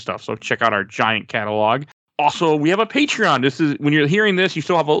all sorts of stuff. So check out our giant catalog. Also, we have a Patreon. This is when you're hearing this, you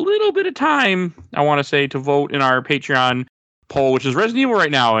still have a little bit of time, I want to say, to vote in our Patreon poll, which is Resident Evil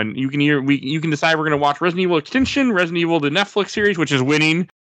right now. And you can decide we're going to watch Resident Evil Extinction, Resident Evil the Netflix series, which is winning,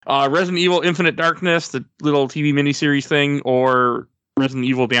 Resident Evil Infinite Darkness, the little TV miniseries thing, or Resident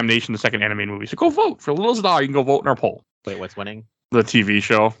Evil Damnation, the second animated movie. So go vote. For a little $1, you can go vote in our poll. Wait, what's winning? The TV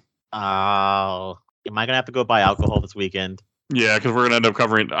show. Oh, am I going to have to go buy alcohol this weekend? Yeah, because we're going to end up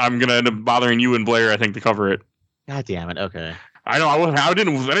I'm going to end up bothering you and Blair, I think, to cover it. God damn it. Okay. I know. I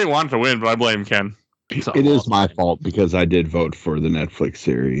didn't want it to win, but I blame Ken. So, it is my fault because I did vote for the Netflix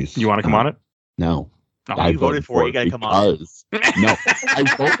series. You want to come on it? No. Oh, you voted for it, you gotta come on. No,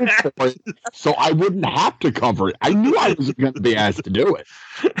 I voted for it so I wouldn't have to cover it. I knew I was going to be asked to do it.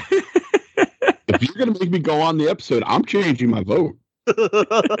 If you're going to make me go on the episode, I'm changing my vote.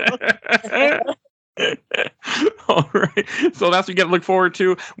 All right. So that's what you got to look forward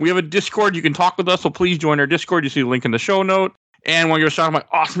to. We have a Discord. You can talk with us, so please join our Discord. You see the link in the show note. And want to give a shout out to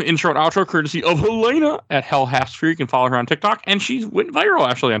my awesome intro and outro, courtesy of Helena at HellHalfSphere. You can follow her on TikTok. And she went viral,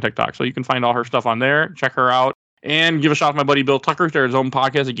 actually, on TikTok. So you can find all her stuff on there. Check her out. And give a shout out to my buddy Bill Tucker. There's his own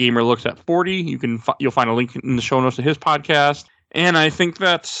podcast, A Gamer Looks at 40. You'll find a link in the show notes to his podcast. And I think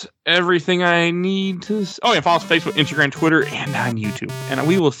that's everything I need to... Oh, yeah, follow us on Facebook, Instagram, Twitter, and on YouTube. And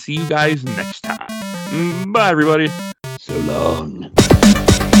we will see you guys next time. Bye, everybody. So long.